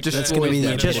 And just that's gonna be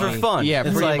the Just for epitome. fun. Yeah,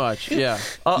 It's pretty like, much. Yeah.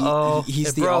 Uh-oh. He's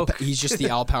it the broke. he's just the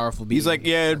all powerful being. He's like,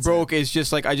 yeah, it broke. It's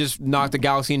just like I just knocked a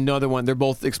galaxy in another one. They're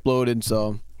both exploded.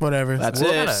 So Whatever. that's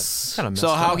Well, it. kinda So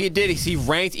how he did is he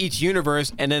ranked each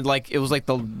universe, and then like it was like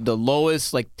the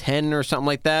lowest, like 10 or something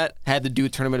like that, had to do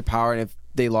Tournament of Power, and if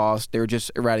they lost, they were just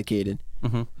eradicated.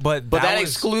 But But that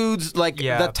was- excludes like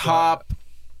Yeah, the but- top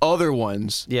other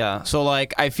ones. Yeah. So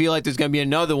like I feel like there's gonna be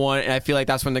another one, and I feel like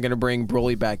that's when they're gonna bring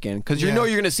Broly back in, because you Yeah. know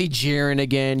you're gonna see Jiren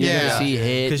again. You're Yeah. gonna see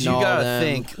Hit. Because and you all gotta them.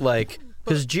 think like,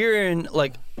 because Jiren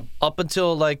like up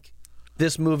until like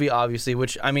this movie, obviously,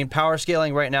 which I mean, power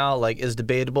scaling right now like is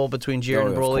debatable between Jiren Oh,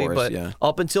 and of Broly, course, but yeah.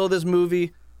 up until this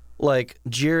movie, like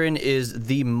Jiren is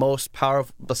the most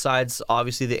powerful, besides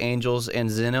obviously the Angels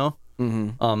and Zeno,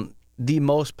 the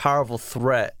most powerful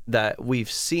threat that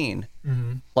we've seen,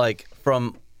 like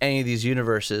from any of these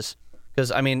universes.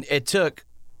 Because I mean, it took,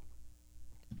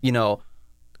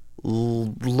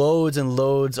 loads and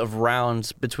loads of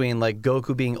rounds between like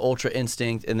Goku being Ultra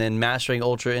Instinct and then mastering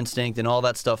Ultra Instinct and all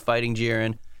that stuff, fighting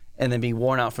Jiren, and then being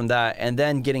worn out from that, and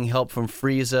then getting help from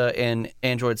Frieza and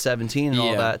Android 17 and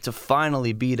all Yeah. that to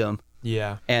finally beat him.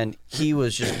 Yeah. And he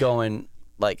was just going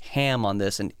like ham on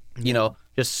this, and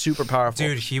just super powerful.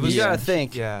 Dude, he was- You gotta Yeah.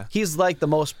 think. Yeah. He's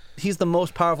the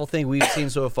most powerful thing we've seen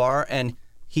so far, and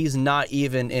he's not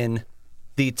even in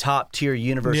the top tier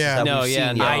universes Yeah. that No, we've yeah,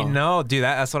 seen no. yet. I know, dude.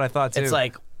 That's what I thought too. It's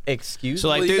like, excuse So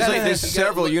like me? there's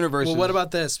several universes. Well, what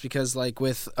about this? Because like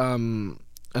with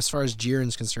as far as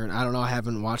Jiren's concerned, I don't know. I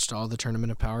haven't watched all the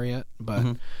Tournament of Power yet,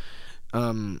 but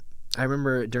I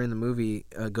remember during the movie,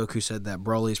 Goku said that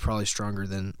Broly's probably stronger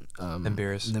than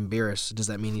Beerus. Than Beerus. Does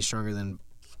that mean he's stronger than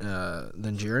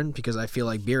Jiren? Because I feel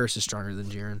like Beerus is stronger than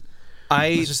Jiren.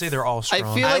 Let's just say they're all strong.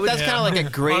 I feel like that's kind of like a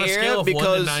gray on a scale area of 1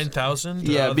 because to 9,000.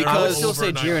 Yeah, they're because- I would all still over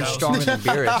say Jiren's 9,000. stronger than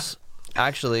Beerus.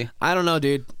 Actually, I don't know,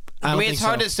 dude. I mean, don't it's think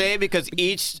hard so. to say because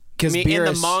each. 'Cause in the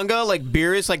Beerus- manga, like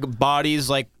Beerus, like bodies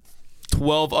like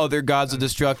 12 other gods of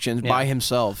destruction by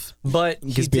himself. but he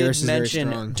Because Beerus did is very mention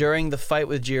strong. during the fight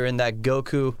with Jiren that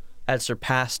Goku had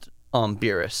surpassed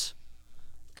Beerus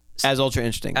As Ultra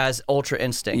Instinct. as Ultra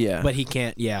Instinct. Yeah. But he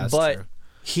can't. Yeah, that's but true.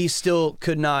 he still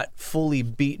could not fully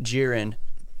beat Jiren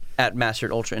at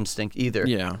Mastered Ultra Instinct either.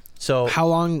 yeah. So How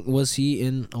long was he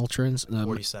in Ultra?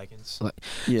 40 seconds.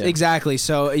 Yeah. Exactly.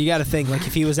 So you got to think like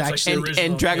if he was It's like actually the original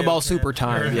and Dragon Ball KO Super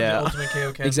time, or the yeah. Ultimate KO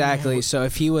Captain. exactly. So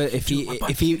if he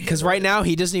because right now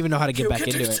he doesn't even know how to get back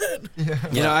into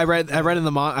it. You know, I read in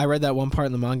the I read that one part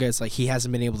in the manga. It's like he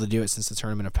hasn't been able to do it since the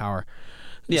Tournament of Power.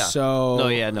 Yeah. So No,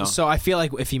 yeah, no. So I feel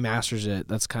like if he masters it,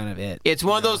 that's kind of it. It's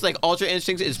one of those like Ultra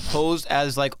Instincts is posed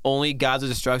as like only gods of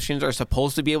destructions are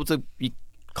supposed to be able to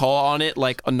call on it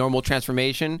like a normal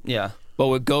transformation. yeah. But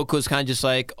with Goku, it's kind of just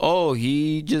like, oh,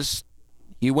 he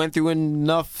went through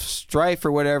enough strife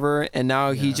or whatever, and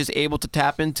now he's just able to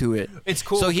tap into it. It's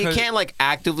cool So he 'cause- can't like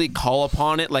actively call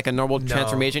upon it like a normal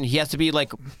transformation. He has to be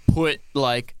like put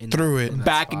like Through it.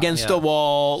 back against the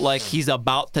wall, like he's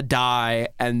about to die,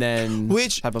 and then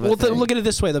Which- type of a Well, thing. look at it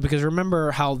this way though, because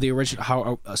remember how the original,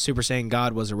 how Super Saiyan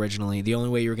God was originally. The only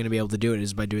way you were going to be able to do it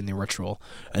is by doing the ritual.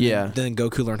 And Yeah. then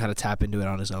Goku learned how to tap into it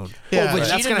on his own. Yeah. Vegeta,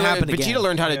 that's gonna happen Vegeta again.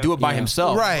 learned how to do it by Yeah.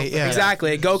 himself. Right. Yeah.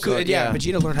 Exactly. Goku. So, yeah, yeah.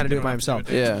 Vegeta learned how to do it by himself.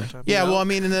 Yeah. Yeah, well, I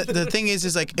mean, and the thing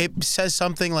is like it says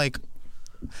something like,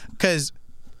 because,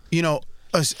 you know,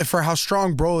 for how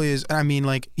strong Broly is, I mean,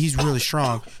 like he's really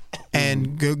strong,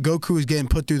 and Goku was getting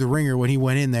put through the ringer when he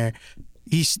went in there.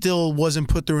 He still wasn't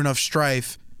put through enough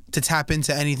strife to tap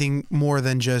into anything more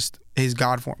than just his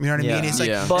God form. You know what I Yeah. mean? It's like,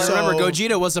 Yeah. But so, Remember,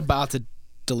 Gogeta was about to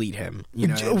delete him. You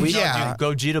know, what I mean? yeah.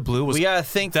 Gogeta Blue was We gotta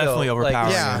think definitely though, overpowering.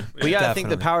 Like, Yeah. we gotta think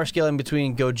the Definitely. power scaling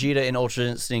between Gogeta and Ultra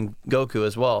Instinct Goku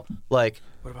as well. Like,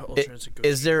 What about Ultra Instinct Goku?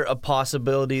 is there a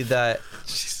possibility that,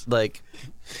 like,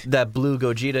 that Blue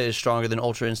Gogeta is stronger than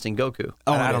Ultra Instinct Goku?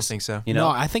 Oh, I it don't is. think so. You know,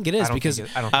 No, I think it is because I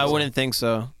don't. I think so. wouldn't think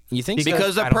so. you think so?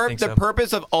 Because I don't think the so.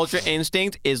 purpose of Ultra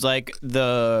Instinct is like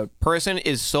the person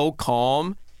is so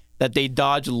calm that they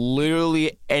dodge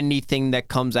literally anything that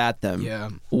comes at them. Yeah.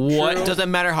 What True. doesn't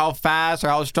matter how fast or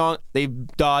how strong, they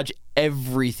dodge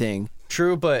everything.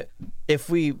 true, but if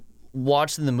we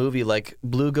watched in the movie, like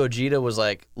Blue Gogeta was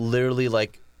like literally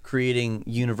like creating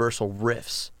universal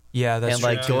rifts Yeah, that's and true.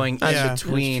 like going Yeah. in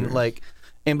between, like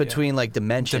in between like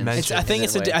dimensions. Dimensions. I think in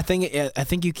it's that way. I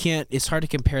think you can't. It's hard to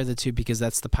compare the two because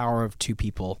that's the power of two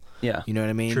people. Yeah. You know what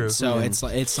I mean? True. So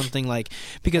it's something like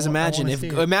because I imagine wanna if see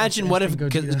it. imagine what if Ultra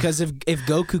Instinct Gogeta. because if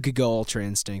Goku could go Ultra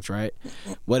Instinct, right?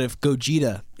 What if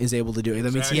Gogeta is able to do it?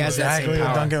 That means he has that Exactly same what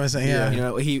power. Duncan was saying. Yeah. You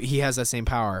know, he has that same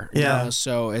power. you Yeah. know?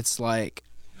 So it's like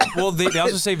Well, they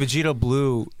also say Vegeta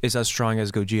Blue is as strong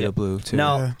as Gogeta Blue too.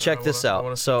 Now Yeah. check this I out.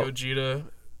 want to So see Gogeta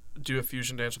do a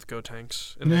fusion dance with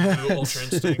Gotenks, and then do Ultra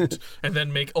Instinct, and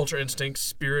then make Ultra Instinct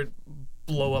Spirit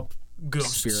blow up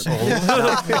ghosts.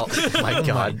 oh my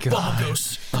god. Bomb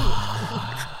ghosts.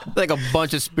 Like a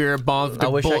bunch of spirit bombs. I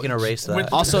wish I can erase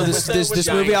that. also this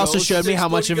movie also showed me how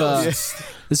much of a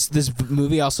Ghosts. this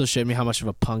movie also showed me how much of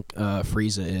a punk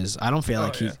Frieza is. I don't feel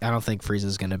like yeah. I don't think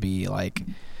Frieza's gonna be like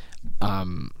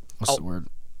what's the word?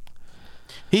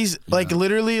 He's like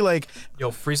literally like Yo,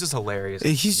 Frieza's hilarious.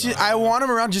 he's. Just, I want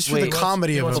him around just for Wait. the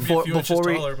comedy He of wants him. to be a few Before inches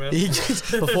we- taller, man. He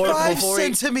just Before- 5 before we-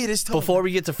 centimeters tall. Before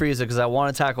we get to Frieza, because I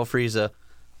want to tackle Frieza,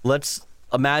 let's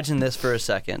imagine this for a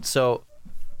second. So,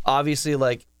 obviously,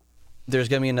 like, there's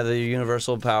gonna be another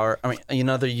universal power. I mean,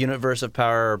 another universe of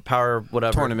power,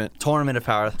 whatever Tournament of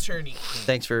power. Tourney.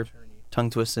 Thanks for tongue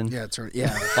twisting. Yeah, yeah.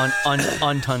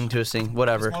 Untongue twisting,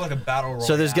 whatever. like a battle royale.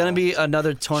 So there's gonna be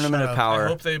another tournament of I power,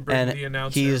 hope they bring and the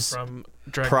announcer he's from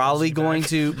Dragon probably Ball Z going back.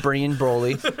 to bring in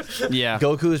Broly. Yeah.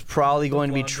 Goku is probably going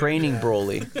to be training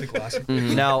Broly.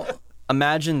 Now,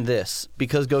 imagine this: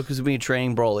 because Goku's going to be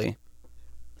training Broly,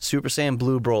 Super Saiyan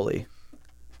Blue Broly.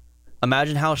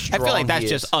 Imagine how I strong feel like that's he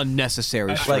just is.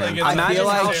 unnecessary. I feel Like, like it's imagine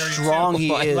how unnecessary, strong too.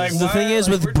 he Like, is. like, The thing why- is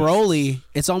with we're just- Broly,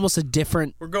 it's almost a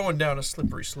different. we're going down a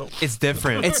slippery slope. It's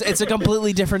different. It's a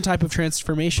completely different type of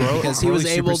transformation because he was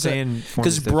Broly's able Super to Saiyan form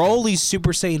because is different. Broly's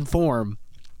Super Saiyan form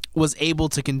was able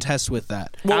to contest with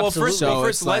that. Absolutely. So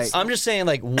it's like- I'm just saying,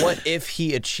 like, what if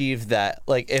he achieved that?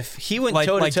 Like, if he went like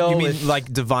toe to toe you mean with,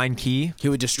 like Divine Key? He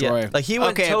would destroy. yeah, like he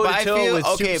went Okay, toe but to I toe feel- with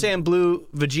okay. Super Saiyan Blue,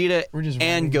 Vegeta, We're just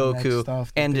and reading the next Goku,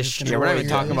 stuff that and they're just gonna destroyed. Yeah, we're not even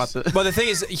Yeah. talking about the. But the thing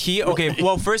is,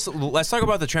 well, first let's talk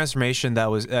about the transformation that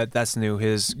was that's new.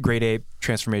 His Grade A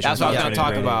transformation. That's what I was Yeah. gonna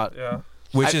talk about. Yeah.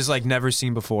 which is like never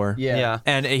seen before. Yeah.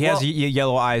 and he has Well-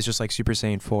 yellow eyes, just like Super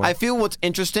Saiyan 4. I feel what's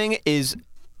interesting is,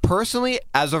 personally,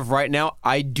 as of right now,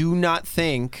 I do not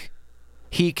think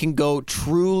he can go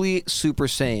truly Super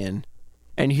Saiyan,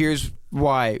 and here's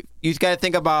why. You got to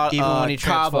think about Even when he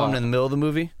transformed Kaba. in the middle of the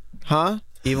movie? Huh?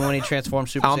 Even when he transformed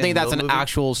Super I Saiyan don't think in the that's an middle of the movie?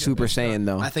 actual Super Saiyan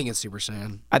though. I think it's Super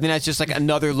Saiyan. I think that's just like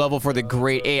another level for the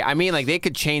Grade A. I mean, like they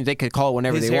could change, they could call it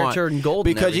whenever His they hair want. turned gold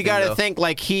and because you got to everything, though. think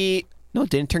like he. No, it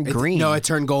didn't turn green. No, it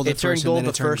turned gold. It at turned first, gold and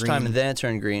the then it turned first time, green. and then it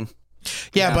turned green.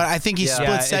 Yeah, but I think he Yeah. split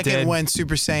Yeah, it second did. when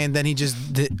Super Saiyan. Then he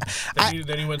just did.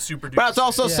 Then he went super duper. But it's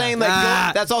also Yeah. saying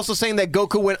that that's also saying that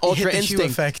Goku went He Ultra hit the Hue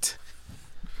Instinct. effect.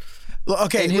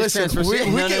 Okay, In his listen,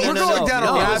 transformation. we're going down a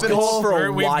It was rabbit gold hole. for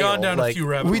a We've while. gone down like, a few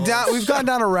rabbit We've holes. gone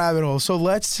down a rabbit hole. So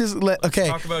let's just okay.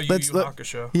 Talk about Yu let's Yu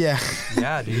Hakusho. yeah.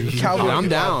 yeah, dude. Cowboy. I'm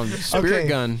down. Spirit Okay.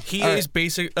 gun. He is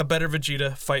basic a better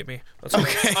Vegeta. Fight me. That's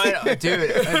okay.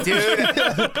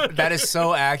 dude, that is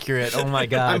so accurate. Oh my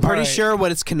god. I'm pretty Alright. sure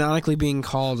what it's canonically being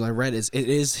called. I read is it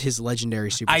is his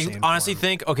legendary Super I Saiyan. honestly form.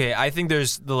 think I think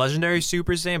there's the legendary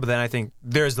Super Saiyan, but then I think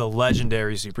there's the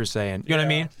legendary Super Saiyan. You know what I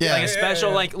mean? Yeah. Like a Yeah, special,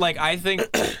 yeah. like I think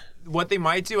what they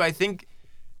might do, I think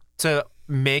to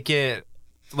make it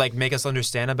like make us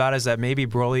understand about is that maybe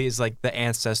Broly is like the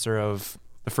ancestor of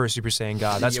the first Super Saiyan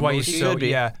God. That's why he's he so could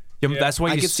be. That's why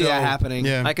I he's could see so that happening.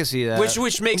 Yeah. I can see that.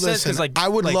 which makes sense Listen, because like I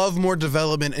would like, love more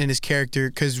development in his character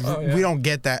because we don't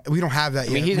get that. We don't have that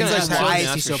yet. mean, he's We gonna just have have- why one, is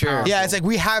that's he for so sure. powerful? yeah, it's like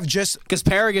we have just Because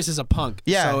Paragus is a punk.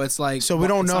 yeah. So it's like so we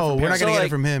don't it's not know. from We're not Paragus. gonna So, get like, it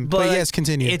from him. but, But like, yes,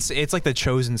 continue. it's like the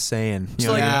chosen Saiyan. You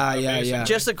know like- what I mean? Yeah.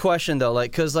 Just a question though,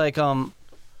 like, cause like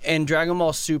in Dragon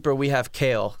Ball Super we have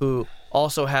Kale who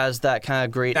also has that kind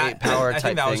of great 8 power I type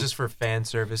think that thing. was just for fan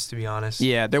service, to be honest.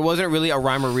 Yeah, there wasn't really a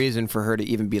rhyme or reason for her to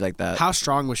even be like that. How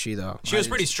strong was she though? She was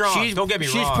pretty strong. Don't get me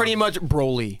wrong. She's pretty much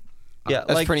Broly. yeah,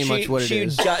 that's like pretty much what it she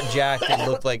is. got jacked and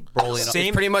looked like Broly. And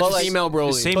Same- Pretty much but, like, female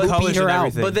Broly. same but colors beat her and out,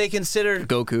 everything. but they considered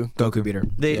Goku beat her.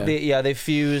 they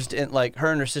fused and like her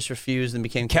and her sister fused and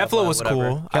became Kefla and was whatever.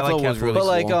 cool. I like Kefla was Kefla. really But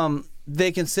like cool.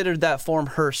 they considered that form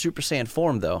her Super Saiyan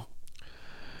form though.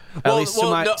 At least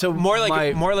to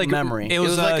my more like memory. It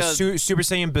was like Super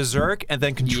Saiyan Berserk and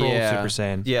then controlled Yeah. Super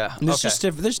Saiyan. yeah. There's okay. just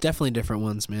there's definitely different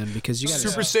ones, man. Because you got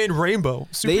Super Saiyan Rainbow.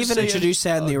 They even introduced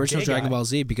that in the original gay Dragon guy. Ball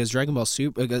Z because Dragon Ball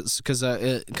Super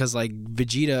because like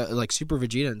Vegeta, like Super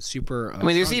Vegeta and Super. I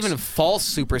mean, there's Trunks. even false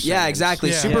Super Saiyans. Yeah,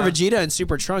 exactly. Yeah. Super Yeah. Vegeta and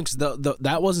Super Trunks.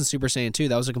 That wasn't Super Saiyan 2.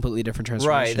 That was a completely different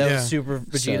transformation. Right, that Yeah. was Super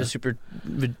Vegeta, So- Super.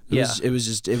 It was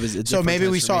a so different maybe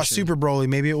we saw transformation. Super Broly.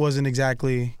 Maybe it wasn't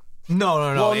exactly. No.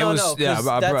 Well, it no, was no, 'cause yeah.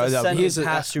 that's bro, ascended he's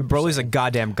past Super Broly's a Saiyan.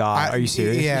 goddamn god. Are you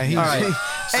serious? Yeah. He's, All right.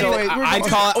 anyway, we're I going-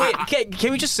 call it. Wait,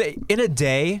 can we just say in a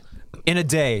day,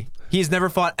 he's never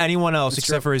fought anyone else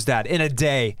except for his dad. In a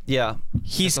day, Yeah,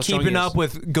 he's how strong keeping he is. up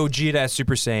with Gogeta as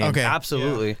Super Saiyan. Okay.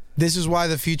 absolutely. This is why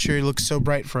the future looks so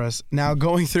bright for us. Now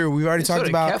going through, we've already So talked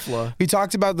did about. Kefla. We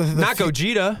talked about the Not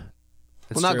Gogeta.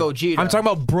 Well, not Gogeta. I'm talking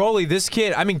about Broly. This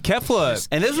kid. I mean, Kefla.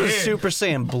 And this was Super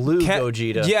Saiyan Blue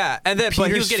Gogeta. Yeah, and then but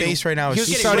he was Peter's getting face right now is he was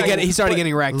he getting wrecked. He started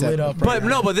getting racked lit up. up. Right But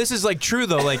now. no, but this is like true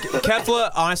though. Like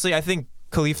Kefla, honestly, I think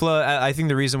Caulifla. I think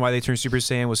the reason why they turned Super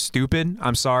Saiyan was stupid.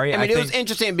 I'm sorry. I mean, it was think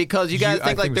interesting because you guys I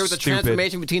think like think there it was a was stupid.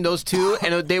 transformation between those two,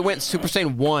 and they went Super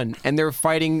Saiyan 1, and they were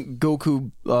fighting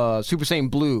Goku, Super Saiyan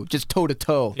Blue, just toe to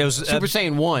toe. It was Super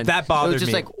Saiyan 1. that bothered It was just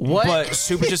me. like what? But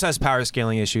Super just has power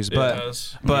scaling issues. It But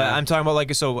does. I'm talking about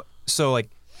like so like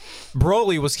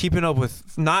Broly was keeping up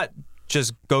with not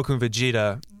just Goku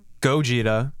and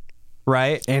Gogeta,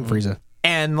 right? And Frieza.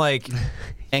 And like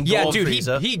And yeah, Gold dude,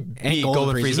 Frieza. he And beat Golden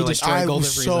Golden Frieza. He Frieza. Like, destroyed I Golden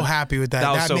was so Frieza. happy with that.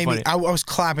 That was so made me. funny. I was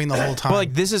clapping the whole time. but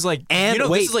like this is like And you know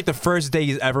wait. this is like the first day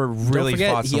he's ever really Don't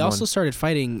forget, fought he someone. also started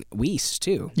fighting Whis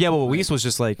too. Yeah, well, Whis was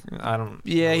just like I don't.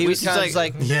 Yeah, he was He's kind of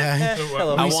like- like, Yeah.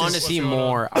 hello. I What's wanted to what's see going on?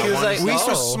 more. He was like, Whis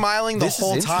was oh, smiling the this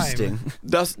whole is time. interesting.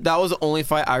 That was the only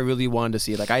fight I really wanted to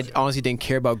see. Like I honestly didn't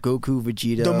care about Goku,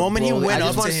 Vegeta. The moment he Broly. went I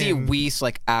up just want to to see him- Whis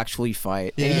like actually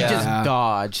fight, and he Yeah. just Yeah.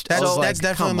 dodged. I That's was like, that's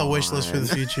definitely on come the wish list for the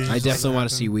on. future. I definitely want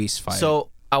to see Whis fight. So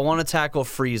I want to tackle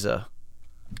Frieza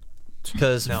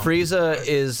because Frieza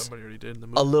is Somebody already did in the a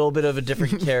movie. little bit of a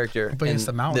different character But in it's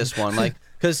the mountain. this one. Like,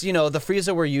 because you know the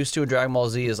Frieza we're used to in Dragon Ball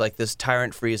Z is like this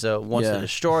tyrant Frieza wants Yeah. to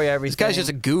destroy everything. This guy's just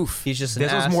a goof. he's just an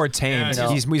This was ass. more tamed.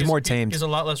 Yeah, He's more tamed. He's a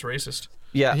lot less racist.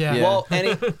 Yeah. Yeah. Well,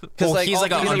 and because Well, like he's off like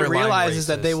the a he underlying realizes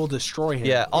that racist. they will destroy him.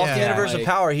 Yeah, off the Yeah. universe of Like-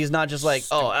 power, he's not just like,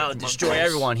 oh, I'll destroy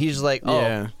everyone. He's just like, oh,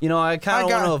 Yeah. you know, I kind I of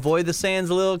got- want to avoid the Saiyans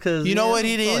a little because You know what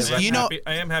it is? I'm You know, happy,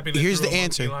 I am happy. They here's threw the a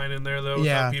monkey answer. line in there though.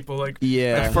 Yeah. Without people like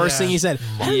Yeah. The first thing he said,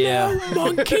 Yeah.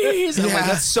 monkeys. I'm like, Yeah.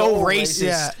 that's so racist.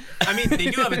 Yeah. I mean, they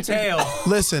do have a tail.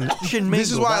 Listen,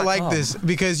 this is why I like this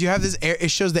because you have this.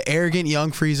 It shows the arrogant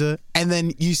young Frieza, and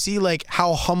then you see like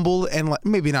how humble and like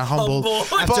maybe not humble,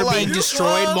 but After like being destroyed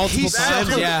multiple he's times.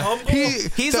 such a- Yeah.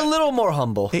 He's a little more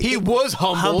humble. He was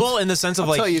Humble in the sense of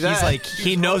like tell you he's that. like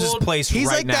he knows his humbled. place He's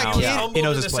right like that now. kid- humbled He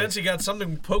knows in his the place. sense he got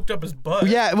something poked up his butt.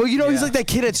 Yeah, well, you know, he's like that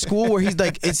kid at school where he's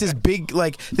like, it's this big,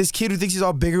 like, this kid who thinks he's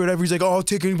all big or whatever. He's like, oh, I'll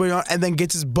take anybody on, and then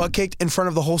gets his butt kicked in front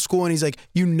of the whole school, and he's like,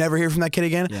 you never hear from that kid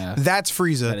again. Yeah. That's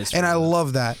Frieza, That is and I Frieza.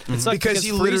 love that because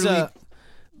he literally. Frieza,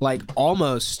 like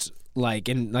almost like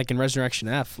in Resurrection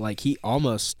F, like he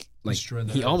almost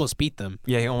almost beat them.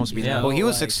 Yeah, he almost beat Yeah. him. Well, he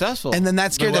was like- successful. And then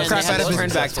that scared the But crap then out they of had to him.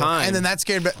 turn back time. And then that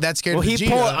scared Well, he Vegeta.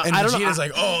 pulled. And I don't know. Vegeta's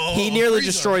like, oh, He nearly Frieza.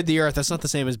 destroyed the Earth. That's not the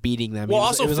same as beating them. Well, It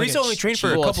was- also it was like Frieza a only trained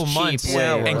for a cheap- couple cheap months way.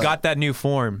 and right. got that new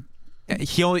form.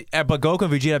 He only, but Goku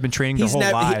and Vegeta have been training He's their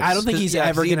whole never. lives. I don't think he's Yeah,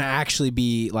 ever 'cause he- gonna actually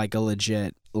be like a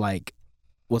legit like.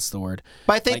 What's the word?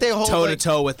 But I think Like, they hold toe to like,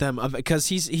 toe with them because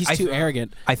he's too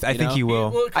arrogant. I think know? he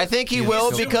will. Well, I think he he's will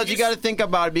too- because you got to think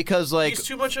about it because like he's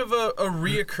too much of a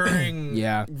reoccurring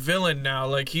Yeah. villain now.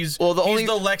 Like he's Well, the he's only-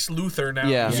 the Lex Luthor now.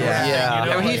 yeah sort of Yeah. thing, yeah. you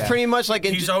know? I mean, he's Like, pretty much like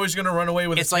in, he's always gonna run away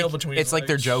with It's his tail like between. it's his like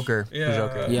their legs. Joker. Yeah. The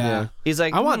Joker. Yeah. He's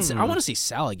like, I want to see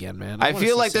Sal again, man. I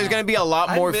feel like there's gonna be a lot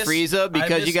I more miss- Frieza I because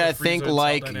miss you gotta the think Frieza and Cell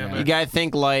like dynamic. you gotta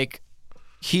think like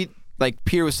like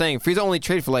Peter was saying, Frieza only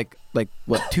traded for like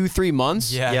what 2-3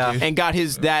 months. Yeah. And got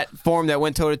that form that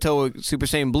went toe to toe with Super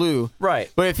Saiyan Blue. Right.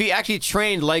 But if he actually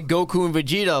trained like Goku and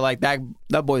Vegeta, like that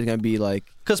boy's gonna be like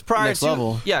Because prior next to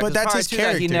level. yeah, But 'cause that's prior his to that,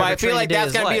 he character. never But I feel trained like a day that's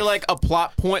of his gonna be life. like a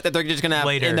plot point that they're just gonna have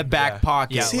Later, in the back yeah.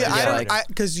 pocket. Yeah, See, later. I don't,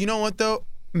 because you know what though,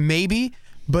 maybe,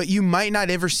 but you might not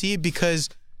ever see it because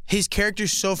his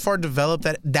character's so far developed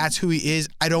that that's who he is.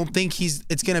 I don't think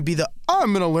it's gonna be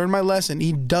I'm gonna learn my lesson.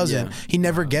 He doesn't. Yeah. He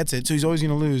never gets it, so he's always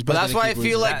gonna lose. But that's why I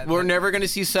feel like we're never gonna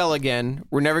see Cell again.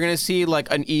 We're never gonna see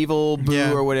like an evil Boo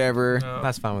Yeah. or whatever.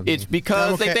 That's fine with It's me.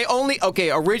 because Okay. like they only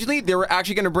originally they were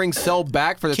actually gonna bring Cell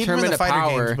back for the Keep him in Tournament the of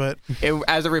fighter Power games,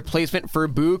 as a replacement for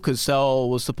Boo because Cell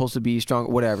was supposed to be strong,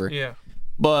 whatever. Yeah.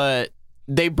 But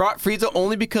they brought Frieza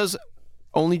only because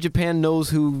only Japan knows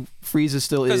who Frieza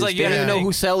still is. like, They don't yeah, even know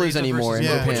who Cell is Frieza anymore in versus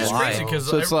Yeah. Japan. Which is Why? crazy because,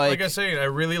 So it's like like- I say, I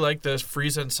really like the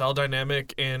Frieza and Cell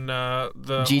dynamic in the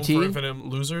GT? Home for Infinite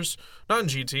Losers. Not in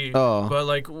GT, Oh. but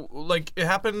like it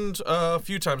happened a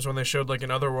few times when they showed like in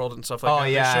Otherworld and stuff like Oh,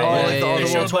 that. yeah, they showed, yeah, like, yeah, they yeah, yeah.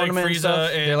 showed like Tournament and Frieza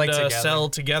stuff. and They're, like, together. Cell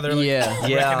together, like, Yeah. wreaking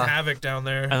Yeah. havoc down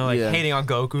there. And like Yeah. hating on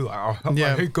Goku. Like, oh,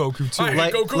 Yeah. I hate Goku too. I hate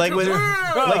like Goku like too. with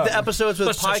Ah! like the episodes with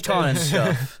Let's just PyCon and take-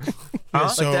 stuff.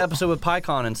 so, Like the episode with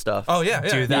PyCon and stuff. Oh yeah,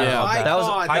 Dude, yeah. that, That was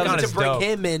Icon to is bring dope.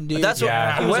 him in, dude. That's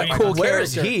Yeah. what. He was a Cool cool where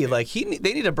is character. he? Like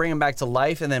they need to bring him back to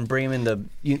life and then bring him in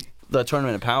the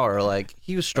Tournament of Power. Like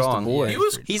he was strong. He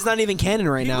was He's not even canon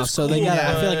right now, was so they cool, got.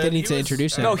 I feel like they but need to he was-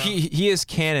 introduce him. No, he is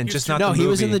canon, just not No, the he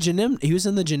was in movie. the Janim. He was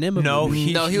in the Janima. No,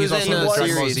 movie. No, he was in also the Dragon Ball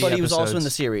series. Z but he was also in the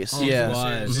episodes. series. Yeah.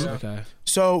 Was. Okay.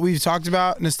 So we've talked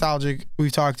about nostalgic.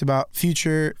 We've talked about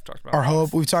future, talked about our a lot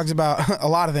hope. We've talked about a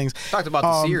lot of things. Talked about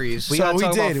the series. We so gotta we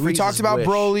talk about did. We talked Frieza's about wish.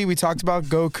 Broly. We talked about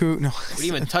Goku. No, We didn't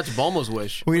even touch Bulma's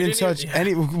wish. we didn't didn't touch even-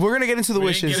 any. We're gonna get into the We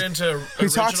wishes. didn't get into We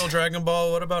original talked- Dragon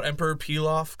Ball. What about Emperor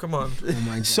Pilaf? Come on. Oh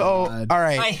my god. So all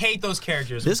right. I hate those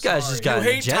characters. This guy's just got You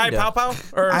an hate Tai agenda. Pao Pao?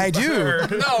 Or, I do. or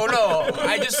no.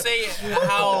 I just say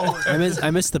how.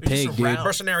 I miss the pig, dude.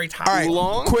 mercenary Tai. All right,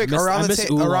 Oolong? quick I around the miss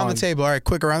around the Oolong. table. All right,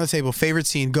 quick around the table. Favorite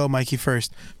scene. Go, Mikey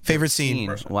first. Favorite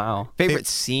scene. Wow. Favorite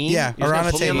scene? Yeah, You're around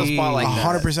gonna the put me on the table. spot like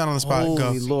that. 100% on the spot. Go.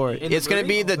 Holy Lord. It's gonna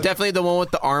be definitely the one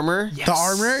with the armor. The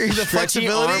armor, the Stretchy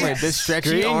flexibility. armor. The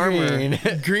stretchy armor.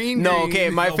 Green. No, okay.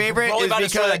 My favorite Broly is about to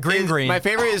destroy because that green. my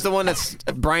favorite is the one that's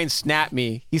Brian snapped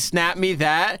me. He snapped me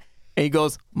that, and he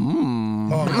goes,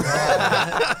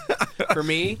 For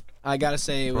me, I gotta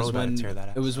say it was Broly about to when tear that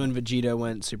up. it was when Vegeta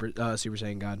went Super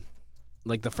Saiyan God,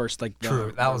 like the first like the,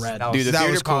 True. That was red. that was. Dude, the That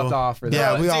theater was cool. popped off. For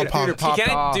Yeah, that. we all Dude, theater popped. He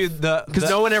popped off. can't, dude. because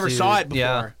no one ever saw it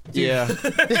before. Yeah. Yeah.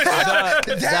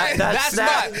 That's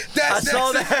not. I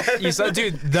saw that. You saw,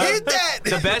 dude. Hit that!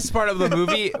 The best part of the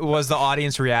movie was the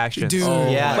audience reaction. Dude.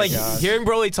 Yeah. like hearing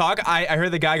Broly talk, I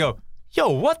heard the guy go, "Yo,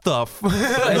 what the?"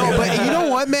 No, but you know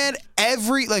what, man?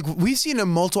 We've seen it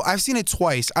multiple. I've seen it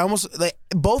twice. I almost like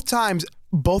both times.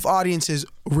 Both audiences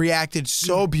reacted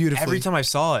so beautifully. Every time I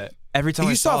saw it. Every time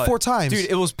You I saw it 4 times. Dude,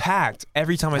 it was packed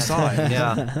every time I saw it.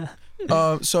 Yeah.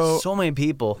 So So many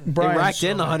people. They Brian, racked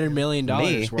in $100 million.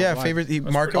 Me. yeah, favorite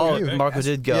Marco. Oh, you. Marco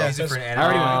did go. Yeah. I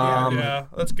already went. Yeah,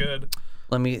 that's good.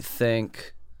 Let me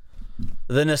think.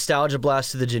 The nostalgia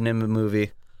blast to the Janemba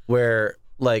movie, where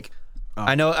like,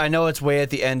 I know it's way at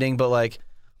the ending, but like,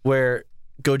 where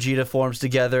Gogeta forms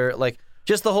together, like,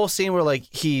 just the whole scene where like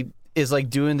he is like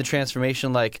doing the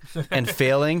transformation like and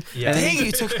failing, and then Dang,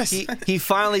 you took us. he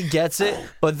finally gets it,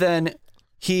 but then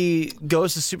he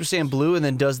goes to Super Saiyan Blue and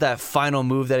then does that final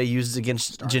move that he uses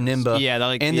against Janemba. Yeah, that,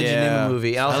 like, in the yeah. Janemba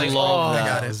movie. And I was like, love oh, that. I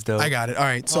got That it. was dope. I got it. All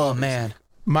right. So oh man.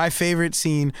 my favorite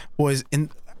scene was in.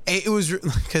 It was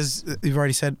because you've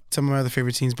already said some of my other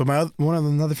favorite scenes, but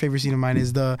another favorite scene of mine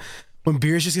is when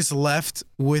Beerus just gets left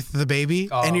with the baby,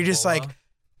 and you're just like,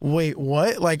 wait,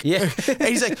 what? Like, Yeah. and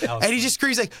he's like, and he just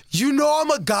screams like, you know, I'm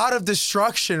a god of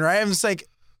destruction, right? I'm just like,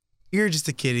 you're just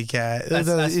a kitty cat. That's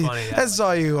funny, yeah. That's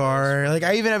all you are. Like,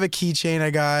 I even have a keychain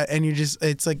I got, and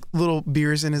it's like little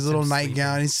Beerus in his little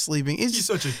nightgown. He's sleeping. He's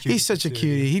such a cutie, He's such a too.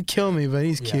 cutie. He'd kill me, but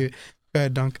he's cute. Go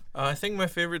ahead, Dunk. I think my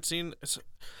favorite scene. It's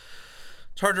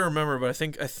hard to remember, but I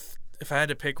think if I had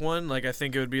to pick one, like I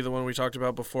think it would be the one we talked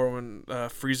about before when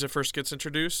Frieza first gets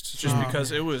introduced, just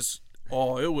because it was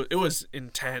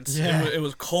intense. Yeah. It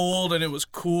was cold and it was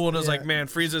cool, and it was Yeah. like, man,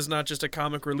 Frieza's not just a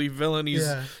comic relief villain.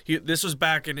 Yeah. This was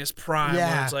back in his prime. Where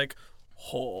Yeah. it's like,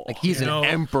 oh, Like, he's you an know,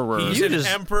 emperor. He's You an just-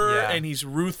 emperor, yeah. and he's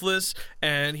ruthless,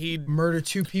 and he Murder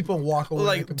 2 people, walk away.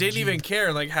 like didn't even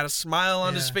care, like had a smile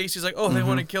on his Yeah. face. He's like, oh, they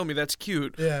want to kill me, that's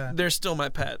cute. Yeah. They're still my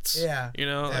pets. Yeah. You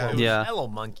know. Yeah. It was- Yeah. Hello,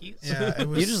 monkeys. Yeah, it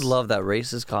was, You just love that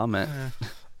racist comment.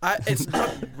 It's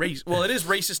not race. Well, it is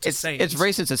racist to Saiyans. It's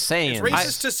racist to Saiyans. It's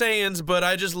racist to Saiyans, but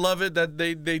I just love it that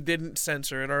they didn't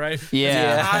censor it. All right.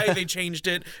 Yeah. They changed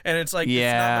it, and it's like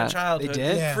Yeah. it's not my childhood. They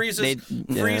did? Yeah.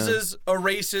 Frieza's a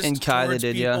racist And Kai, they towards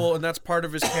did, people, yeah. and that's part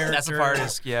of his character. That's the part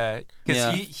is because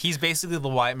Yeah. he's basically the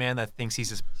white man that thinks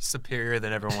he's superior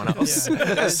than everyone else.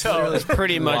 So it's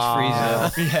pretty much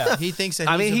Frieza. Yeah. He thinks that.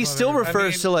 I mean, he above still everybody.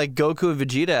 refers to like Goku and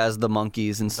Vegeta as the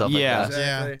monkeys and stuff Yeah. like that.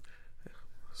 Exactly.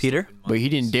 Peter? But he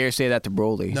didn't dare say that to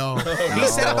Broly. No, he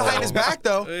said it behind his back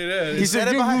though. He said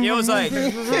it behind. It was like,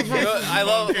 I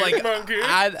love like Monkey.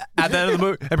 at the end of the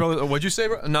movie, and bro, what'd you say,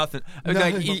 bro? Nothing.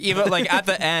 Like even like at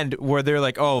the end where they're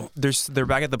like, oh, they're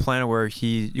back at the planet where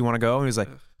you want to go, and he's like,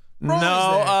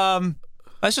 no,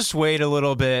 let's just wait a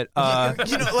little bit.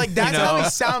 You know, like that's how he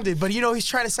sounded, but you know he's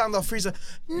trying to sound all Frieza.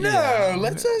 No,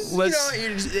 let's just.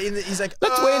 He's like,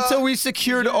 Let's wait until we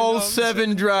secured all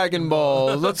 7 Dragon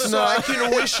Balls. Let's so I not.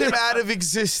 can wish him out of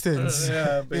existence.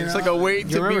 Yeah, but It's like a wait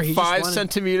to remember, be he just 5 wanted-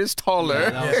 centimeters taller.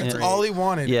 That's all he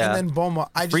wanted. Yeah. And then Bulma.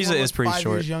 I just Frieza want is pretty 5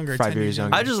 short. Years younger, 5 10 years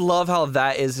younger. I just love how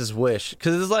that is his wish.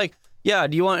 Because it's like, yeah,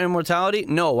 do you want immortality?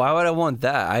 No, why would I want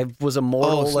that? I was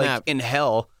immortal like snap. in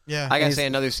hell. Yeah. I gotta say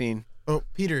another scene. Oh,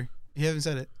 Peter, you haven't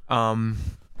said it.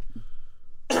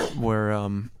 Where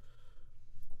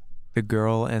the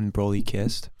girl and Broly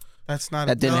kissed. That's not.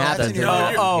 That didn't no, happen. That's in your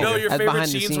No, your That's favorite behind the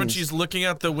scenes when scenes. she's looking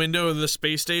out the window of the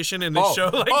space station and they show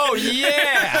like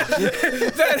yeah,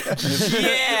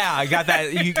 yeah! I got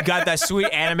that. You got that sweet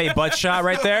anime butt shot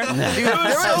right there, it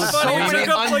was so funny. It many took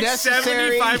up like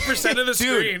unnecessary- 75% of the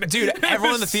screen. dude.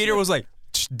 Everyone in the theater was like,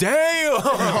 "Damn!"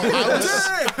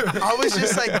 I was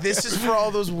just like, this is for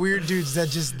all those weird dudes that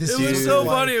just this. It was is so like-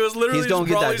 funny. It was literally He's just gonna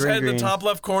get that Broly's head in green. the top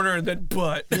left corner and then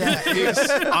butt. Yeah, it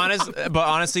was-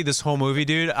 Honestly, this whole movie,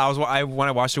 dude. When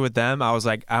I watched it with them, I was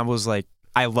like,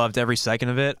 I loved every second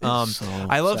of it.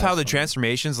 I loved how the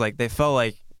transformations, like, they felt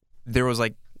like there was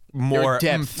like more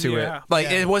depth. oomph to Yeah. it. Like,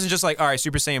 Yeah. it wasn't just like, all right,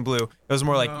 Super Saiyan Blue. It was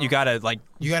more like you gotta gotta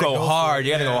go go hard. for it,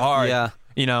 You gotta yeah. go hard. Yeah.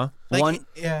 You know. like,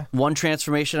 yeah. One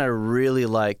transformation I really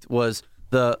liked was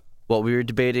what we were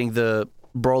debating, the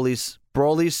Broly's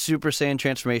Super Saiyan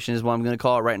transformation is what I'm going to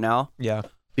call it right now, Yeah.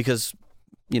 because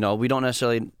we don't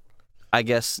necessarily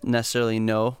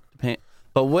know,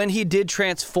 but when he did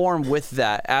transform with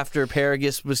that after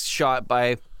Paragus was shot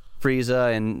by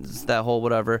Frieza and that whole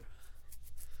whatever,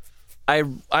 I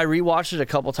rewatched it a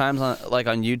couple times on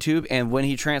YouTube, and when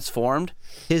he transformed,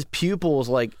 his pupils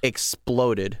like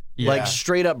exploded, like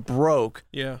straight up broke,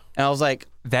 Yeah. and I was like,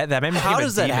 That made me How became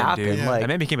does a that demon, happen? dude. Like- That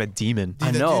made me became a demon.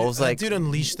 I That know, dude, I was like, that dude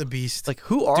unleashed the beast. like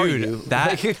who are Dude, you?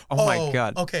 that. Like, Oh my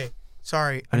god. Okay,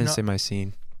 sorry. I didn't say my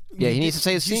scene. Yeah, he needs to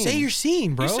say his You scene. say your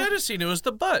scene, bro. You said a scene. It was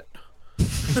the butt.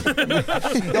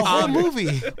 The whole movie.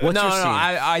 what's no, your no,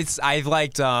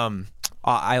 scene?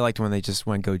 I liked when they just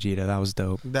went Gogeta. That was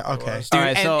dope. Okay. Dude, All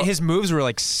right, and so- his moves were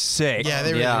like sick. Yeah,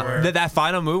 they really Yeah. were. That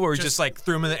final move where he just like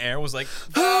threw him in the air was like,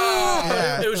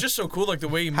 Yeah. It was just so cool, like the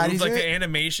way he How do moved, you like do the it?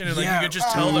 animation, and like Yeah. you could just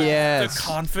tell Yes. the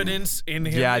confidence in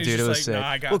him. Yeah, He's dude, just it was like, sick. Nah,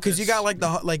 I got Well, because you this.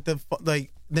 got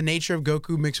the nature of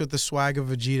Goku mixed with the swag of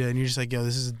Vegeta, and you're just like, yo,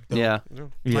 this is dope. yeah.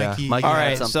 yeah. Mikey. Mikey All had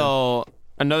right, something. so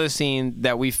another scene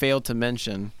that we failed to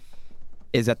mention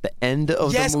is at the end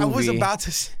of Yes, the movie I was about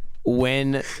to.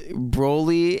 when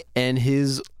Broly and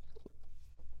his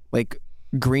like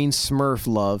green Smurf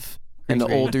love and the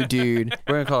older dude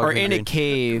We're gonna call are her in a Green.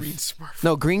 cave. Smurf.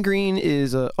 No, green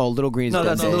is little green. Is No, dead.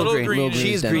 that's Little Green. Green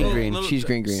She's is Green dead. Green. She's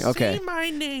green. Say my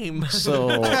name. So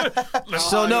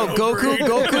no,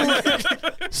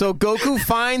 Goku. So Goku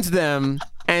finds them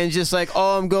and just like,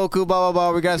 oh, I'm Goku. Blah blah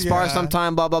blah. We gotta spar Yeah.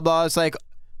 sometime. Blah blah blah. It's like,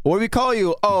 what do we call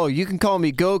you? Oh, you can call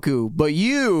me Goku, but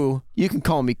you can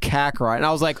call me Kakarot. And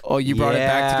I was like, oh, you brought it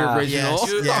back to the Yeah. original.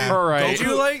 Yes, yeah. All right. Did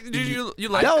you like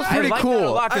That was that? pretty like that a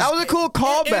cool. lot, 'cause That was a cool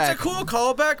callback. It's a cool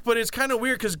callback, but it's kind of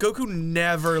weird because Goku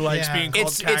never likes Yeah. being called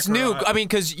It's new. Kakarot. I mean,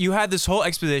 because you had this whole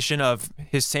exposition of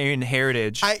his Saiyan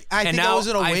heritage. I and think that now was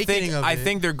an awakening of I it.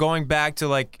 think they're going back to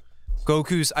like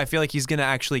Goku's. I feel like he's gonna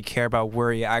actually care about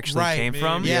where he actually Right, came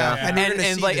from. Yeah, Yeah. and we're gonna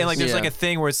see like this. there's Yeah. like a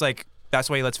thing where it's like that's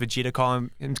why he lets Vegeta call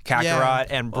him Kakarot Yeah.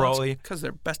 and Well, it's Broly. because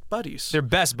they're best buddies. They're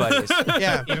best buddies.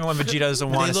 Yeah. Even when Vegeta doesn't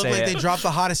They want to look say like it. they dropped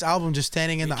the hottest album just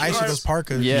standing in the ice with those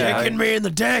parkas. Yeah. Kicking me in the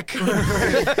dick.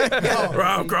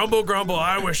 Wow, grumble, grumble.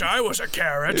 I wish I was a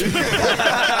carrot.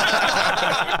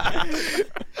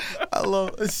 I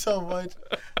love it so much.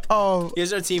 Oh, You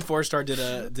guys know Team 4-Star did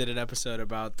an episode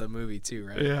about the movie too,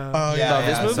 right? yeah. oh yeah.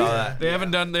 this yeah. movie? saw that. They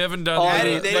haven't done. Oh,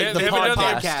 the- they- like the haven't done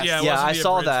podcast. it Yeah, wasn't I the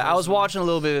saw abridged that. I was version. watching a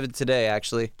little bit of it today,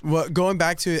 actually. Well, going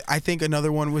back to it, I think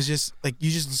another one was just like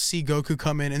you just see Goku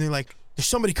come in and they're like, "There's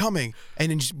somebody coming,"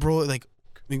 and then just bro like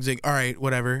he's like, all right,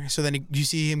 whatever. So then you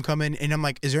see him come in, and I'm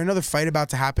like, is there another fight about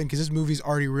to happen? Because this movie's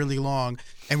already really long,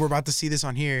 and we're about to see this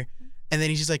on here. And then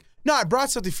he's just like, no, I brought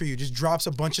something for you. Just drops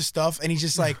a bunch of stuff, and he's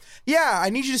just like, yeah, I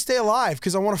need you to stay alive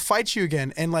because I want to fight you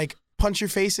again and like punch your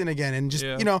face in again, and just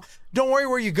don't worry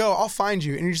where you go, I'll find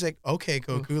you. And you're just like, okay,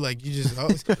 Goku, like you just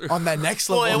on that next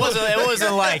level. Well, it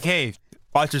wasn't like, hey,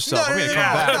 watch yourself. I'm gonna come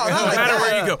back. No like matter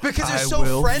where you go. Because they're I so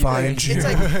will friendly. find you. It's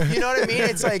like, you know what I mean?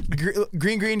 It's like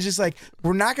Green's just like,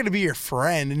 we're not gonna be your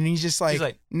friend, and he's just like,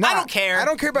 nah, I don't care. I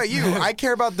don't care about you. I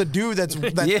care about the dude that's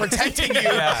protecting you.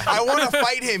 I want to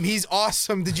fight him. He's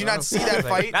awesome. Did you not see that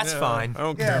fight? That's fine. I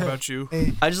don't care about you.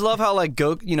 I just love how like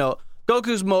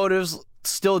Goku's motives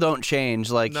still don't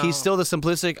change. Like he's still the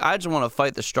simplistic. I just want to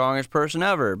fight the strongest person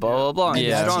ever. Blah blah blah. And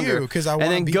Yeah, that's stronger. you, 'cause I and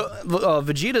wanna then be-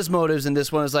 Vegeta's motives in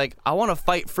this one is like, I want to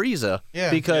fight Frieza. Yeah.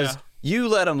 Because you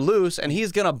let him loose, and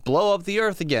he's gonna blow up the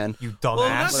earth again. You Well,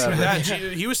 not dumbass. even that.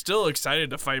 He was still excited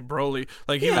to fight Broly.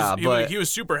 Like he was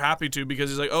super happy to,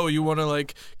 because he's like, oh, you want to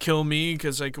like kill me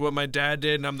because like what my dad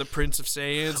did, and I'm the Prince of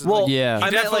Saiyans. And, Well, like, yeah. he I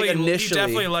meant, like, definitely initially. he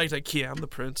definitely liked like, yeah, I'm the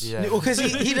prince. Yeah. Well, because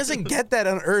he doesn't get that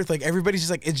on Earth. Like everybody's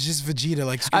just like, it's just Vegeta.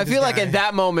 Like screw I this feel like guy. at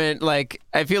that moment, like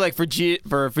I feel like for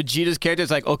Vegeta's character,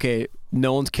 it's like, okay,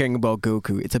 no one's caring about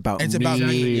Goku. It's about It's me. about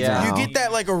me. Yeah. You get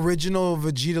that like original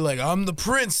Vegeta, like I'm the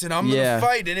prince and I'm Yeah. gonna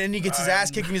fight, and then he gets his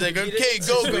ass kicked, and he's like, okay,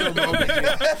 go.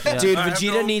 Dude, I have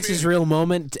Vegeta no needs his real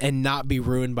moment and not be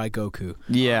ruined by Goku.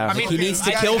 Yeah. I mean, He needs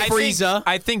to I- kill I think- Frieza.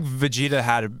 I think Vegeta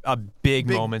had a big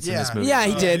moments in this yeah. movie. Yeah,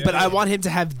 he did, but I want him to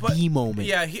have the moment.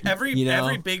 Yeah, every You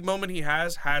know? big moment he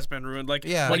has been ruined. Like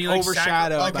Yeah. when Like he like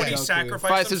overshadowed like when by he Goku.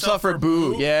 sacrificed himself for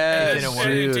Boo. Yeah. and, It didn't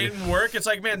and it work. didn't work. It's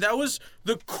like, man, that was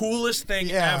the coolest thing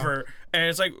Yeah. ever. And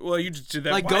it's like, well, you just did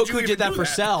that. Like Why'd you Goku even did that do for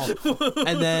Cell,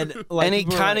 and then like and he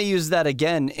kind of used that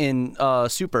again in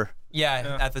Super.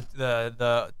 Yeah, at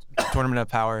the Tournament of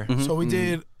Power. So we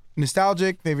did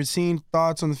nostalgic, favorite scene,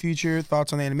 thoughts on the future,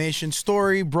 thoughts on the animation,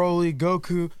 story, Broly,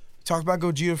 Goku. Talked about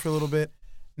Gogeta for a little bit.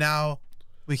 Now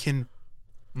we can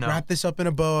wrap this up in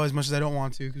a bow, as much as I don't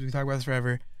want to, because we talk about this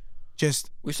forever.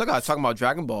 Just We still gotta talk about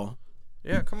Dragon Ball.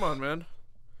 Yeah, come on, man.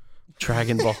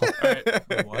 Dragon Ball. All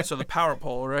right. So the power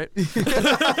pole, right?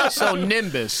 So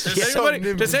Nimbus.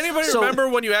 Does anybody remember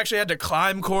when you actually had to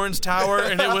climb Korn's tower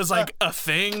and it was like a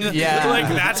thing? Yeah. Like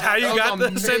that's how you got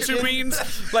the sensu beans?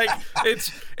 Like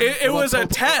it was a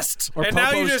test. or And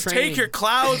now you Popo's just training. take your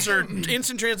clouds or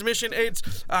instant transmission.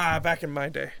 It's back in my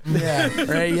day. yeah,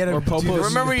 right. You had to Or Popo's-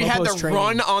 Remember you had to Popo's training.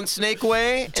 run on Snake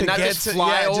Way and not get just to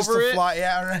fly just over to it? fly.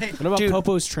 Yeah, right. What about Dude.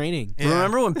 Popo's training?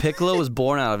 Remember when Piccolo was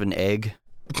born out of an egg?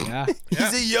 Yeah,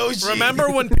 He's a Yoshi. Remember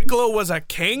when Piccolo was a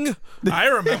king? I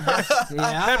remember.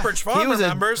 yeah. Pepperidge Farm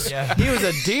remembers. He was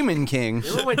a demon king.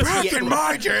 Remember when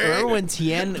Remember when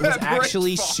Tien was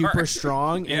actually super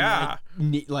strong? Yeah.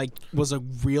 And like was a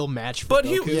real match for But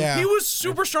Goku? Yeah. he was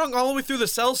super strong all the way through the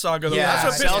Cell Saga. Though. Yeah, That's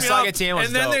what Cell pissed me Saga off. Tien was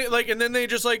and then dope. they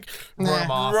just like Run 'em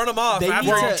off. run him off They need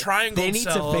after to- a triangle they need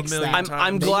to cell fix a million that. times.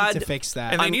 I'm They glad- need to fix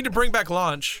that. and they need to bring back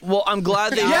Launch. Well, I'm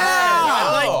glad they.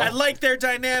 I like their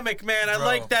dynamic, man. I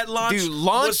like that Launch. Dude,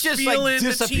 Launch was just, like, feeling the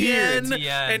disappeared. Tien,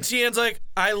 Tien. and Tien's like,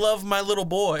 I love my little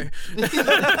boy.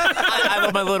 I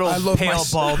love my little love pale my-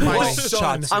 bald my boy son.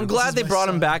 shots. I'm glad is they my brought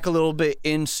him son. back a little bit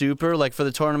in Super, like for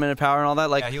the Tournament of Power and all that.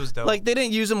 Like, Yeah, he was dope. Like they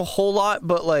didn't use him a whole lot,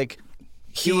 but like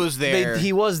He was there.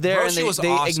 he was there, Roshi and was they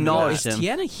awesome, acknowledged Is him.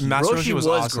 Tien a human? Master Roshi Roshi was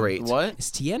was awesome. great. What? Is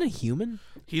Tien a human?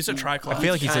 He's a Triclops. I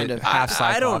feel like he's Kind a of. half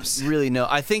I Cyclops. don't really know.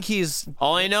 I think he's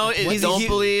All I know is He's- don't he-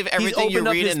 believe he's everything you opened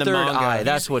up read his in the third manga. eye.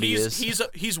 That's what he is.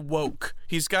 He's woke.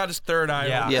 He's got his third eye.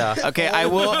 Yeah. Yeah. Okay, I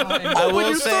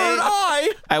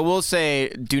will say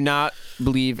do not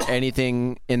believe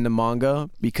anything in the manga,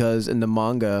 because in the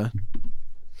manga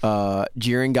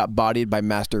Jiren got bodied by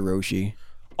Master Roshi.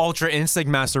 Ultra Instinct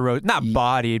Master Roshi, not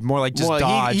bodied, more like just Well,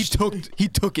 dodged. he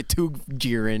took it to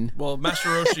Jiren. Well, Master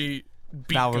Roshi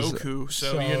beat That was- Goku,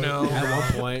 so you know. At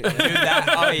one point. Dude,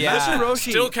 oh yeah, Master Roshi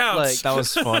Still counts. Like, that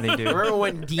was funny, dude. Remember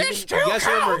when Demon? You guys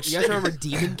remember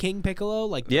Demon King Piccolo?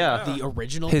 Like Yeah. the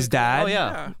original. His dad. oh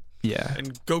yeah. Yeah.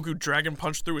 And Goku dragon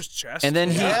punched through his chest. And then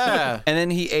he Yeah. and then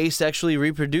he asexually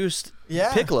reproduced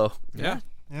Yeah. Piccolo. yeah.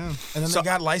 Yeah. And then they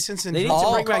got licensed and They need to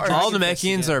all bring back cars. All the Dragon Fist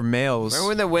Mechians again. are males. Remember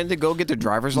when they went to go get their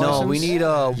driver's No, license? we need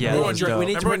Yeah, We that need was to dope. bring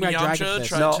Remember when back Dragon Yamcha Fist.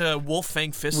 tried No. to wolf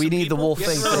fang fist We some need the people? wolf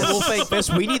fang Remember fist. Wolfang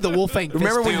Fist? We need the Wolfang Fist.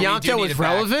 Remember when too. Yamcha was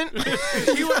relevant?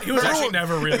 He was actually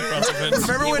never really relevant.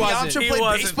 Remember when wasn't. Yamcha He played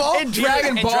wasn't. baseball? In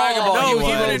Dragon Ball. No, he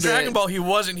even in wasn't. Dragon Ball, he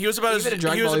wasn't. He was about Even in as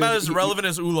Dragon he was Ball, about he as was- relevant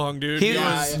as Oolong, dude. He He was,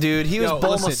 was. dude. He was Yo,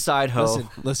 Bulma's listen, side hoe.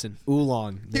 Listen,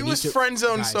 Oolong. They He need was to- friend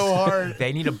zoned guys. so hard.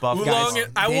 They need a buff Oolong, guys.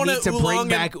 I They want need to bring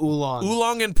Oolong in Jack Oolong.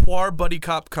 Oolong and Poir buddy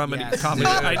cop comedy. Yes.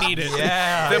 I need it.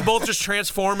 Yeah. They're both just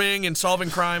transforming and solving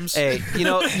crimes. Hey,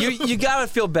 you gotta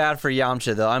feel bad for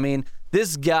Yamcha though. I mean,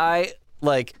 this guy,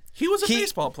 like, He was a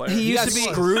baseball player. He He used got to be.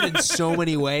 screwed in so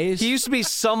many ways. He used to be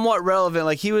somewhat relevant.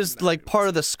 Like he was like part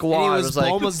of the squad. And he was It was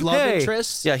like, Bulma's love hey.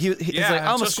 interest? Yeah, he's yeah, like, I'm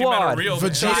a until she met squad. real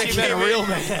man. Vegeta He met a real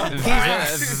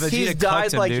man. He's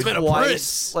died like dude.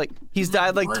 twice. Like he's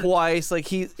died like twice. Like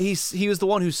he was the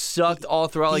one who sucked all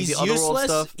throughout like He's the otherworld useless.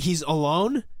 stuff. He's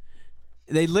alone.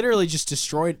 They literally just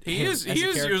destroyed He him is. as He a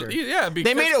is. character. Yeah. Because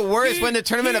They made it worse when the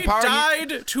Tournament of Power- He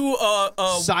died to a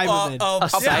Cyberman.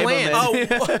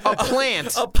 A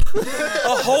plant. a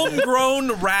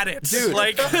homegrown rabbit. Dude,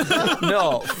 like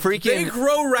No, they freaking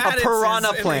grow rabbits. piranha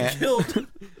and plant. They killed.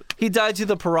 he died to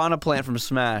the piranha plant from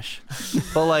Smash,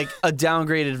 but like a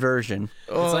downgraded version.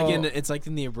 It's like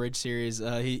in the abridged series. He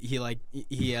goes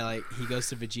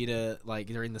to Vegeta like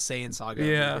during the Saiyan saga,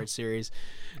 Yeah. the abridged series,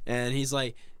 and he's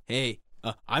like, "Hey,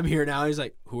 I'm here now." He's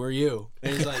like, "Who are you?"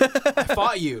 And he's like, "I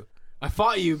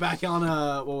fought you back on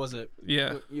what was it?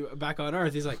 Yeah. Back on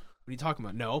Earth." He's like, "What are you talking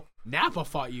about?" "No, Nappa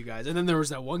fought you guys." And then there was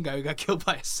that one guy who got killed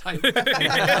by a Cyberman.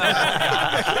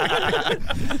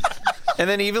 And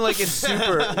then even like in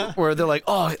Super, where they're like,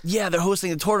 oh yeah, they're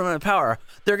hosting a tournament of power.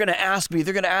 They're gonna ask me.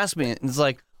 And it's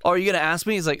like, oh, are you gonna ask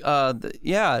me? He's like,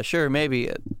 yeah, sure,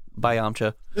 maybe. Bye,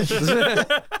 Yamcha.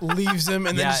 Leaves him,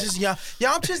 and then Yeah. it's just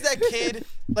Yamcha's that kid.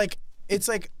 Like it's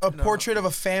like a portrait of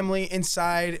a family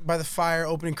inside by the fire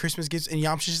opening Christmas gifts, and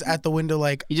Yamcha's just at the window,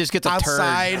 like He just gets a turd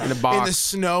outside in the box. in the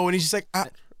snow, and he's just like,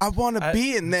 I want to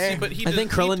be in there. See, but he I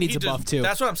think Krillin needs a buff, too.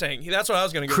 That's what I'm saying. That's what I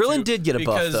was gonna go Krillin to, did get a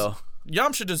buff, because though.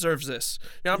 Yamcha deserves this.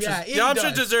 Yeah, he Yamcha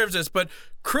does. deserves this, but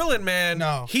Krillin, man,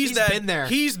 No. he's that. been there.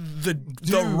 He's the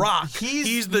Rock.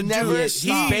 he's the never dude.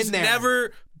 stopped. He's Been there.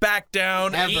 never backed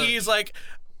down. Ever. He's like,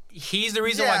 He's the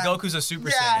reason Yeah. why Goku's a Super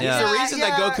Yeah, Saiyan. Yeah. He's the reason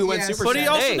that Goku went Super but he Saiyan.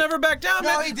 also Hey. never backed down,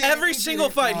 No, man. he didn't. Every He single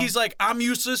didn't. fight, No. he's like, I'm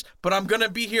useless, but I'm gonna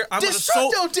be here. I'm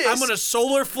Destructo Disc. gonna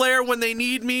solar flare when they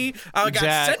need me. I got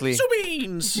Exactly. sensu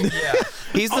beans.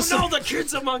 He's the the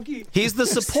kid's a monkey. he's the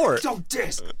support.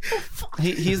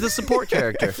 He's the support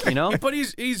character. You know. But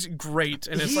he's great,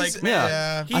 and it's He's- like, man,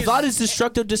 yeah. he I is- thought his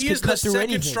destructive disc he could is the cut through second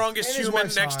anything. strongest And his human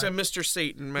wife's next to hot. Mr.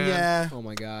 Satan, man. Yeah. Oh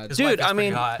my god. Dude, wife is I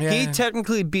mean, pretty hot. he Yeah.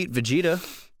 technically beat Vegeta.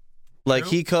 Like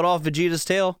he cut off Vegeta's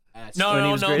tail. No, When he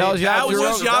no, was no. great. no. That was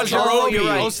That was Yajirobe. Oh, Yajirobe. you're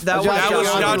right. That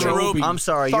was Yajirobe. I'm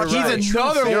sorry. Fuck, You're he's right.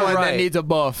 Another You're one that right. needs a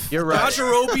buff. You're right.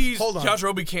 Yajirobe's on.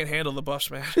 Yajirobe can't handle the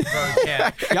buffs, man.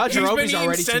 Yeah. He's been Yajirobe's eating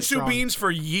already too sensu strong. beans for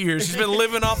years. He's been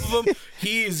living off of them.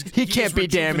 He can't be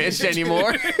damaged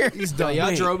anymore. He's done.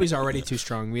 Yajirobe's already too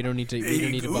strong. We don't need to. We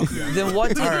don't need to buff him. Then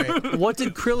what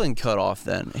did Krillin cut off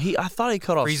then? I thought he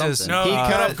cut off Frieza's- something. No, He he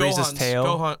cut cut off Frieza's Gohan's tail.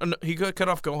 Gohan. No, he cut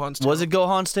off Gohan's tail. Was it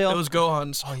Gohan's tail? It was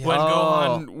Gohan's. yeah. When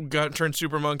Oh. Gohan got turned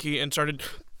Super Monkey and started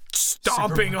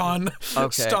stomping on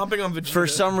Vegeta. For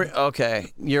some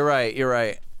okay, you're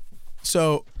right.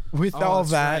 So with all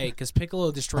that, because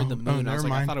Piccolo destroyed the moon. I was never like, I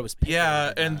mind. thought it was Piccolo.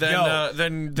 Yeah, and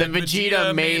then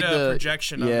Vegeta made a the-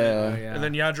 projection of Yeah. it. And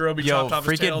then Yajirobe Yo, chopped off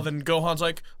his freaking- tail. Then Gohan's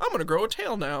like, I'm gonna grow a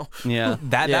tail now. Yeah.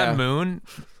 That moon,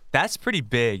 that's pretty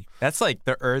big. That's like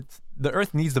the Earth. The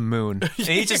Earth needs the moon, and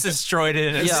he just destroyed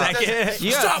it in a Yeah. second.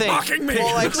 You gotta Stop think. mocking me.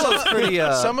 well, like Piccolo's pretty,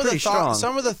 some of the pretty strong.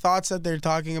 some of the thoughts that they're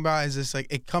talking about is just like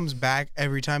it comes back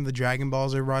every time the Dragon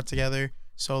Balls are brought together.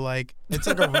 So like it's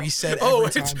like a reset. Oh,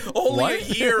 every it's time. only a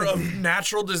year of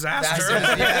natural disaster.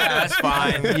 Yeah, that's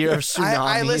fine. Year of tsunamis.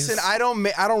 I listen. I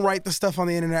don't write the stuff on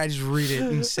the internet. I just read it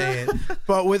and say it.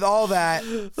 But with all that,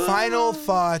 final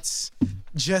thoughts,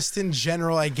 just in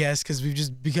general, I guess, because we've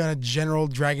just become a general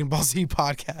Dragon Ball Z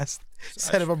podcast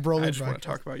instead of a I Broly just want to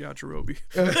podcast. talk about Yajirobe.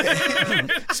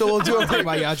 So we'll do Talk a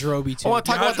about Yajirobe too. I want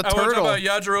to talk about the I want to turtle. talk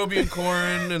about Yajirobe and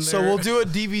Corrin. And so their- we'll do a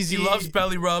DBZ. He loves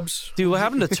belly rubs. Dude, what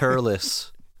happened to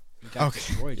Turles?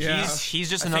 Okay. Yeah. He's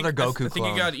just I another think, Goku I think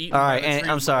clone. he got eaten. All by right, the and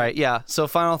tree. I'm sorry. Yeah. So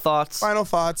final thoughts. Final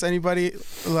thoughts. Anybody?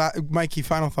 Mikey,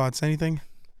 final thoughts. Anything?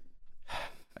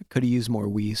 I could have used more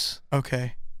Whis.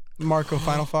 Okay. Marco,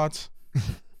 final thoughts.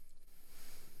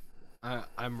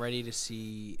 I'm ready to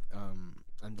see.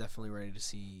 I'm definitely ready to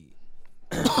see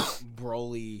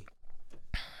Broly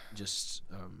just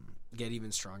get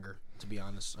even stronger. To be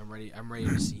honest, I'm ready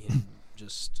to see him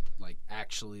just like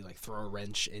actually like throw a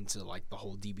wrench into like the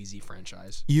whole DBZ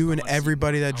franchise. You and wanna see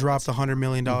everybody more. that I dropped wanna see $100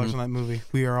 million on that movie.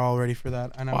 We are all ready for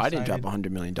that. And I'm Well, I didn't drop excited.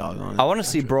 $100 million on I it. want to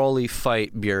see Broly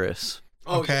fight Beerus.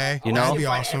 Okay. You That'd know? be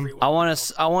awesome. I want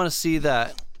to see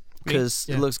that because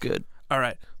Yeah. it looks good. All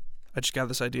right. I just got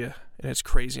this idea, and it's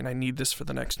crazy, and I need this for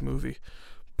the next movie.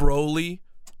 Broly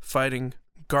fighting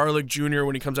Garlic Jr.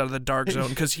 when he comes out of the dark zone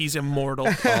because he's immortal.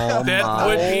 Oh That my.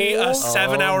 would be a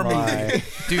 7-hour movie.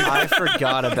 Dude, I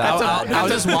forgot about that. I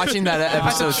was just watching that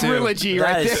episode too. Trilogy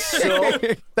That is so.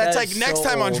 That's like next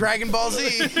time on Dragon Ball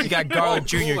Z. You got Garlic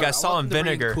Jr. You got salt and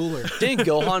vinegar. Cooler. Didn't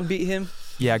Gohan beat him?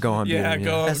 Yeah, go on. Yeah, baby,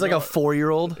 go. As like a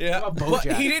 4-year-old. Yeah, but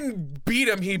Bojack? he didn't beat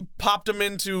him. He popped him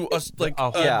into a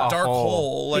yeah. dark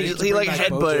hole. Like He like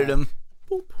headbutted him.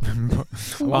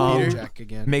 Jack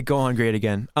again. Make Gohan great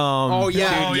again. Oh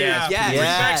yeah. oh yeah, Yes. bring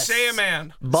back Yes.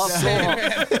 Saiyaman.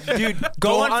 Buffalo. Dude,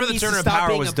 Gohan Gohan for the needs to Turn of stop Power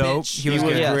being was a dope. bitch. He was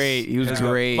good. Yes. Great. He was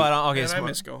great. But okay, Man, I so,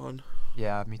 miss Gohan.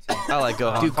 yeah, me too. I like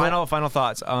Gohan. Dude, final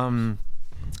thoughts.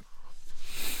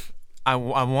 I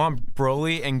want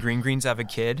Broly and Green to have a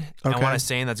kid. Okay. I want a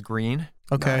Saiyan that's green.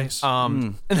 Okay. Nice.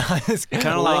 Kind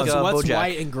of like What's Bojack.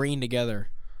 white and green together?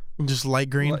 Just light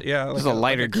green. Yeah, like Just a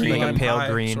lighter green. Like a pale pie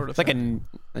green. sort of It's like thing.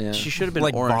 yeah. She should have been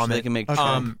Like orange. So vomit. they can make. Okay.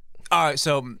 All right,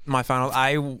 so my final,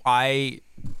 I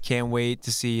can't wait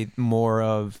to see more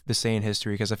of the Saiyan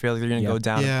history because I feel like they're gonna go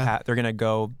down. Yeah. A path, they're gonna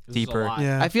go deeper.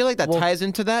 Yeah. I feel like that ties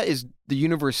into that is the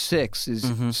Universe 6 is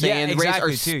saying Yeah, the race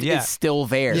exactly, are too, yeah. is still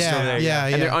there. yeah, there, yeah,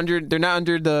 And yeah. they're not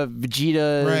under the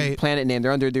Vegeta Right. planet name.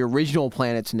 They're under the original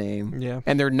planet's name. Yeah.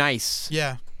 And they're nice,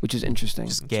 Yeah. which is interesting.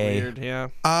 Gay. Weird, yeah.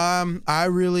 I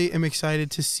really am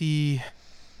excited to see,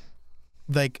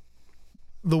 like,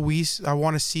 the Whis. I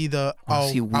want to see the. I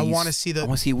wanna see I Whis. want to see the. I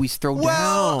want to see Whis throw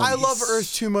Well, down. I love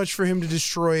Earth too much for him to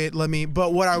destroy it.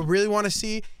 But what I really want to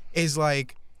see is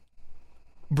like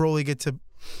Broly get to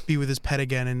be with his pet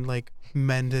again and like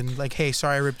mend and like, hey,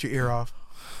 sorry I ripped your ear off.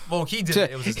 Well, he did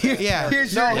it. It was his Yeah,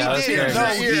 Here's no, your- he that's did it. great. No,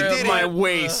 he did my it.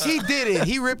 waist. He did it.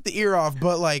 He ripped the ear off.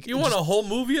 But like, You want a whole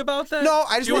movie about that? No,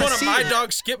 I just you wanna want a see My it.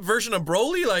 Dog Skip version of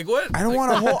Broly? Like what? I don't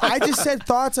want a whole. I just said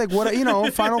thoughts like what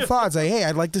final thoughts. Like, hey,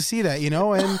 I'd like to see that,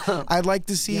 and I'd like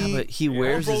to see. Yeah, but he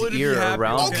wears Broly to his be ear happy.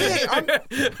 around. Okay, I'm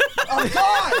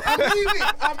gone. I'm leaving.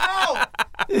 I'm out.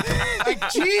 Like,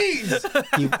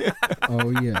 jeez. Oh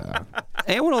yeah.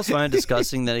 Anyone else find it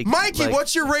disgusting that he? Mikey, like,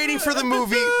 what's your rating for the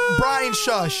movie? Brian,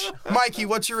 shush. Mikey,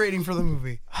 what's your rating for the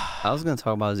movie? I was gonna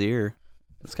talk about his ear.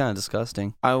 It's kind of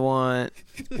disgusting. I want.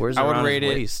 Where's I it would around rate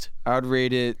his it- waist? I would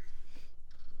rate it.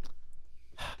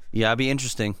 Yeah, it'd be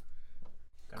interesting.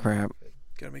 Crap.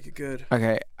 Gotta make it good.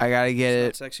 Okay, I gotta get Not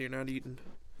it. sexy or not eaten.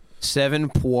 7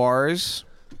 poires.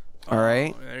 All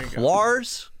right, Oh, there you go.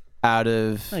 Wars? out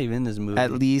of Not even in this movie.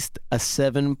 at least a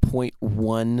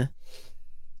 7.1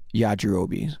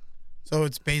 Yajirobe. So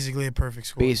it's basically a perfect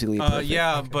score. Basically, perfect.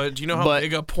 Yeah, but do you know how But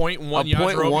big a .1 a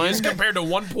Yajirobe .1? is compared to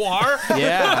 1 poire?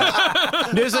 Yeah.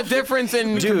 There's a difference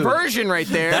in conversion right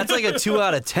there. That's like a 2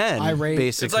 out of 10. I rate-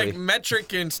 It's basically. like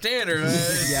metric and standard.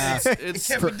 Yeah. It's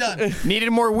Can't be done.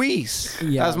 Needed more Whis.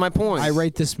 Yeah. That was my point. I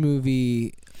rate this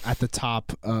movie at the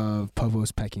top of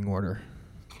Povo's pecking order.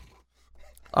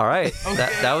 All right,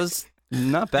 that was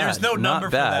not bad. There's no number not for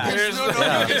bad. that. There's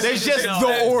Yeah. There's just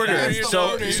the order.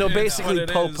 So basically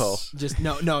Popo. Just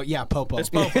yeah, Popo. It's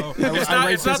Popo. It's I not,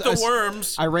 rate it's not this the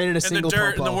worms I rated a and the single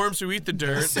dirt Popo. and the worms who eat the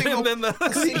dirt. And then the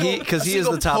Because he is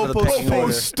the top of the Popo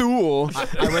pecking stool. order.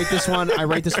 Stool. I rate this one. I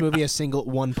rate this movie a single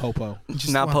one Popo.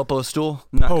 Not Popo stool.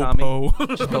 Not Kami.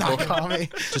 Popo. Just Popo. Tommy.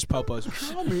 Just Popos.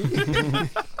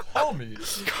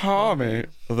 Kami.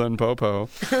 Then Popo.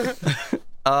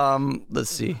 Let's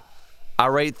see. I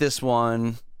rate this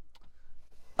one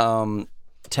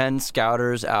 10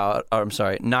 scouters out, or I'm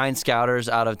sorry, 9 scouters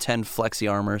out of 10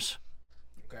 flexi armors.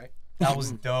 That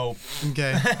was dope.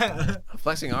 Okay.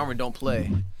 Flexing armor don't play.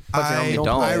 I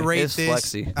don't. rate It's this.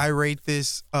 flexi. I rate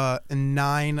this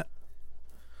 9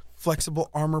 flexible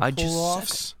armor I just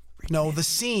pull-offs. No, the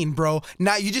scene, bro.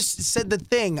 Now you just said the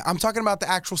thing. I'm talking about the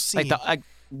actual scene. Like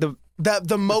the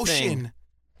the motion.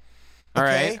 all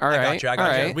Okay. right, all right, got you. all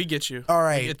right. We get you. All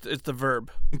right. It's the verb.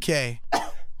 Okay.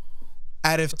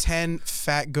 Out of 10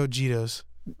 fat Gojitos.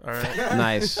 All right.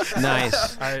 Nice,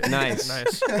 nice, nice.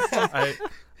 Nice.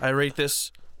 I rate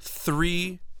this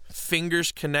 3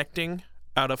 fingers connecting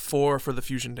out of 4 for the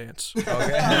fusion dance. nice.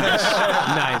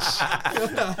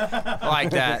 I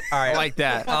like that. All right. I like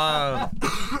that. All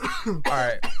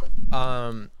right.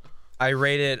 I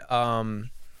rate it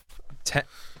 10.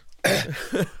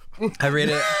 I rate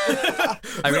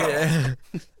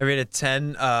it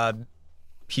 10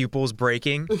 pupils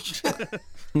breaking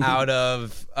out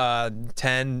of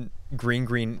 10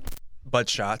 green butt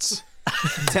shots.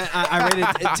 I rated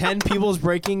 10 pupils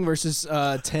breaking versus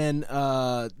 10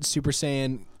 Super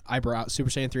Saiyan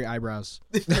 3 eyebrows.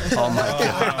 Oh my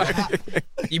god.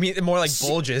 You mean more like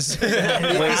bulges?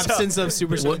 The absence of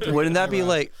Super Saiyan 3 Wouldn't that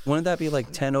eyebrows. be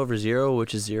like 10 over 0,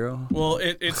 which is 0? Well,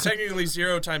 it's technically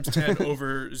 0 times 10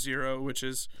 over 0, which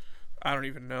is I don't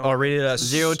even know. Oh, rated a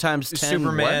 0 times 10.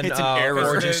 Superman. What? It's an error.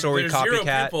 Origin story There's 0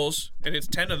 copycat. pupils, and it's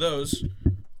 10 of those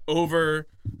over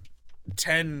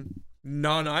 10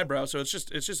 non-eyebrows. So it's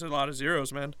just a lot of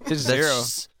zeros, man. It's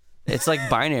That's- It's like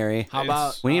binary. How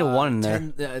about We need a 1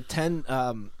 in there. 10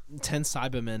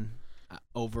 Cybermen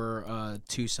over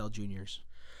 2 Cell Juniors.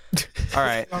 All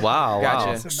right. Wow,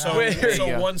 Gotcha. So, There you so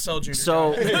go. 1 Cell Junior.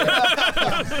 So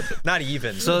Not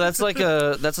even. so that's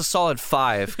a solid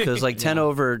 5 because like 10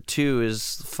 over 2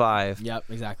 is 5. Yep,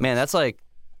 exactly. Man, that's like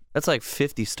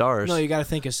 50 stars. No, you got to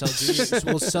think of Cell Juniors.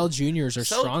 Well, Cell Juniors are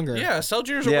stronger. Yeah, Cell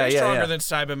Juniors are Yeah, way yeah, stronger yeah. than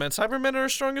Cybermen. Cybermen are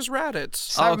as strong as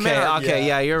Raditz. Okay,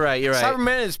 yeah, you're right.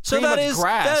 Cyberman is So pretty that much is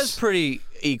grass. that is pretty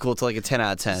equal to like a 10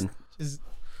 out of 10. Is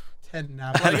 10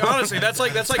 now. Like honestly, that's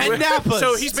like 10 Nappas.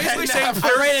 So he's basically saying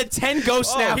I rated 10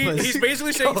 Ghost Nappas. he's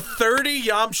basically saying 30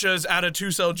 Yamchas out of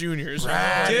 2 Cell Juniors.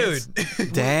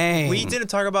 Dude, Dang. we didn't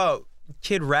talk about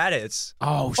Kid Raditz.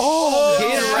 oh,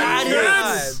 Kid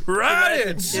Raditz.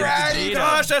 Raditz.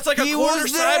 Gosh, that's like a He quarter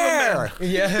was there.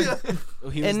 Cyberman.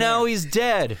 Yeah. And now he's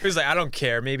dead. He was like, I don't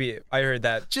care. Maybe I heard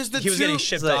that Just the he was two- getting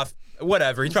shipped like- off.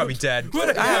 Whatever. He's probably dead.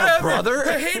 I have a brother.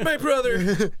 I hate my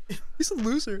brother. He's a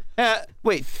loser.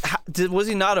 Wait, was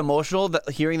he not emotional that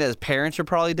hearing that his parents are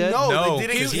probably dead? No, they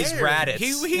didn't because he's care. Raditz.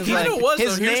 He kind like, of was.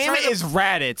 His though. He was name trying to- is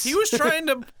Raditz. He was trying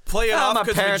to play it Oh, off my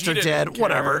because parents are Vegeta dead, didn't care.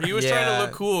 whatever. He was trying to Yeah.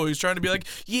 look cool. He was trying to be like,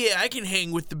 yeah, I can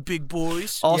hang with the big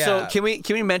boys. Also, Yeah.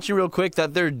 can we mention real quick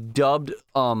that they're dubbed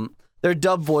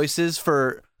voices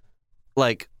for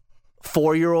like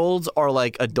 4-year-olds or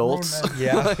like adults.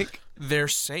 Yeah. Like, They're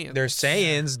saying. They're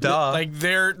Saiyans, duh. Like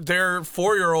their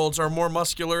 4-year-olds are more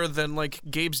muscular than like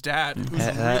Gabe's dad, who's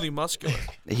really muscular.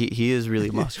 he is really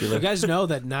You muscular. guys know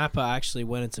that Nappa actually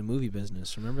went into movie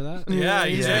business. Remember that? Yeah,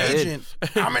 he's yeah. an agent.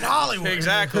 I'm in Hollywood.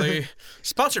 Exactly.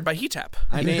 Sponsored by Heatap.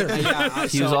 I named.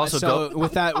 He was also so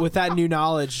with that new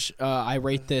knowledge, I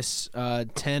rate this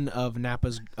 10 of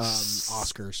Nappa's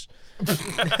Oscars.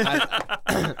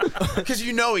 Because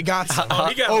you know he got some. Oh,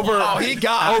 he got Over- oh, he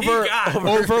got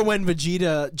over when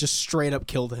Vegeta just straight up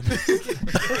killed him.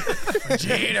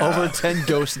 Over 10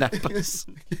 ghost nappers.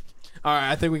 All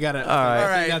right, I think we got it. All right. All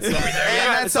right. That's And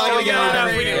that's all we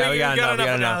got. We Yeah, we got enough, enough we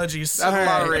got enough. analogies. That's a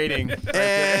lot of rating.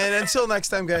 And until next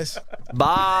time, guys.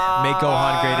 Bye. Make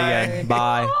Gohan great again.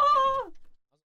 Bye.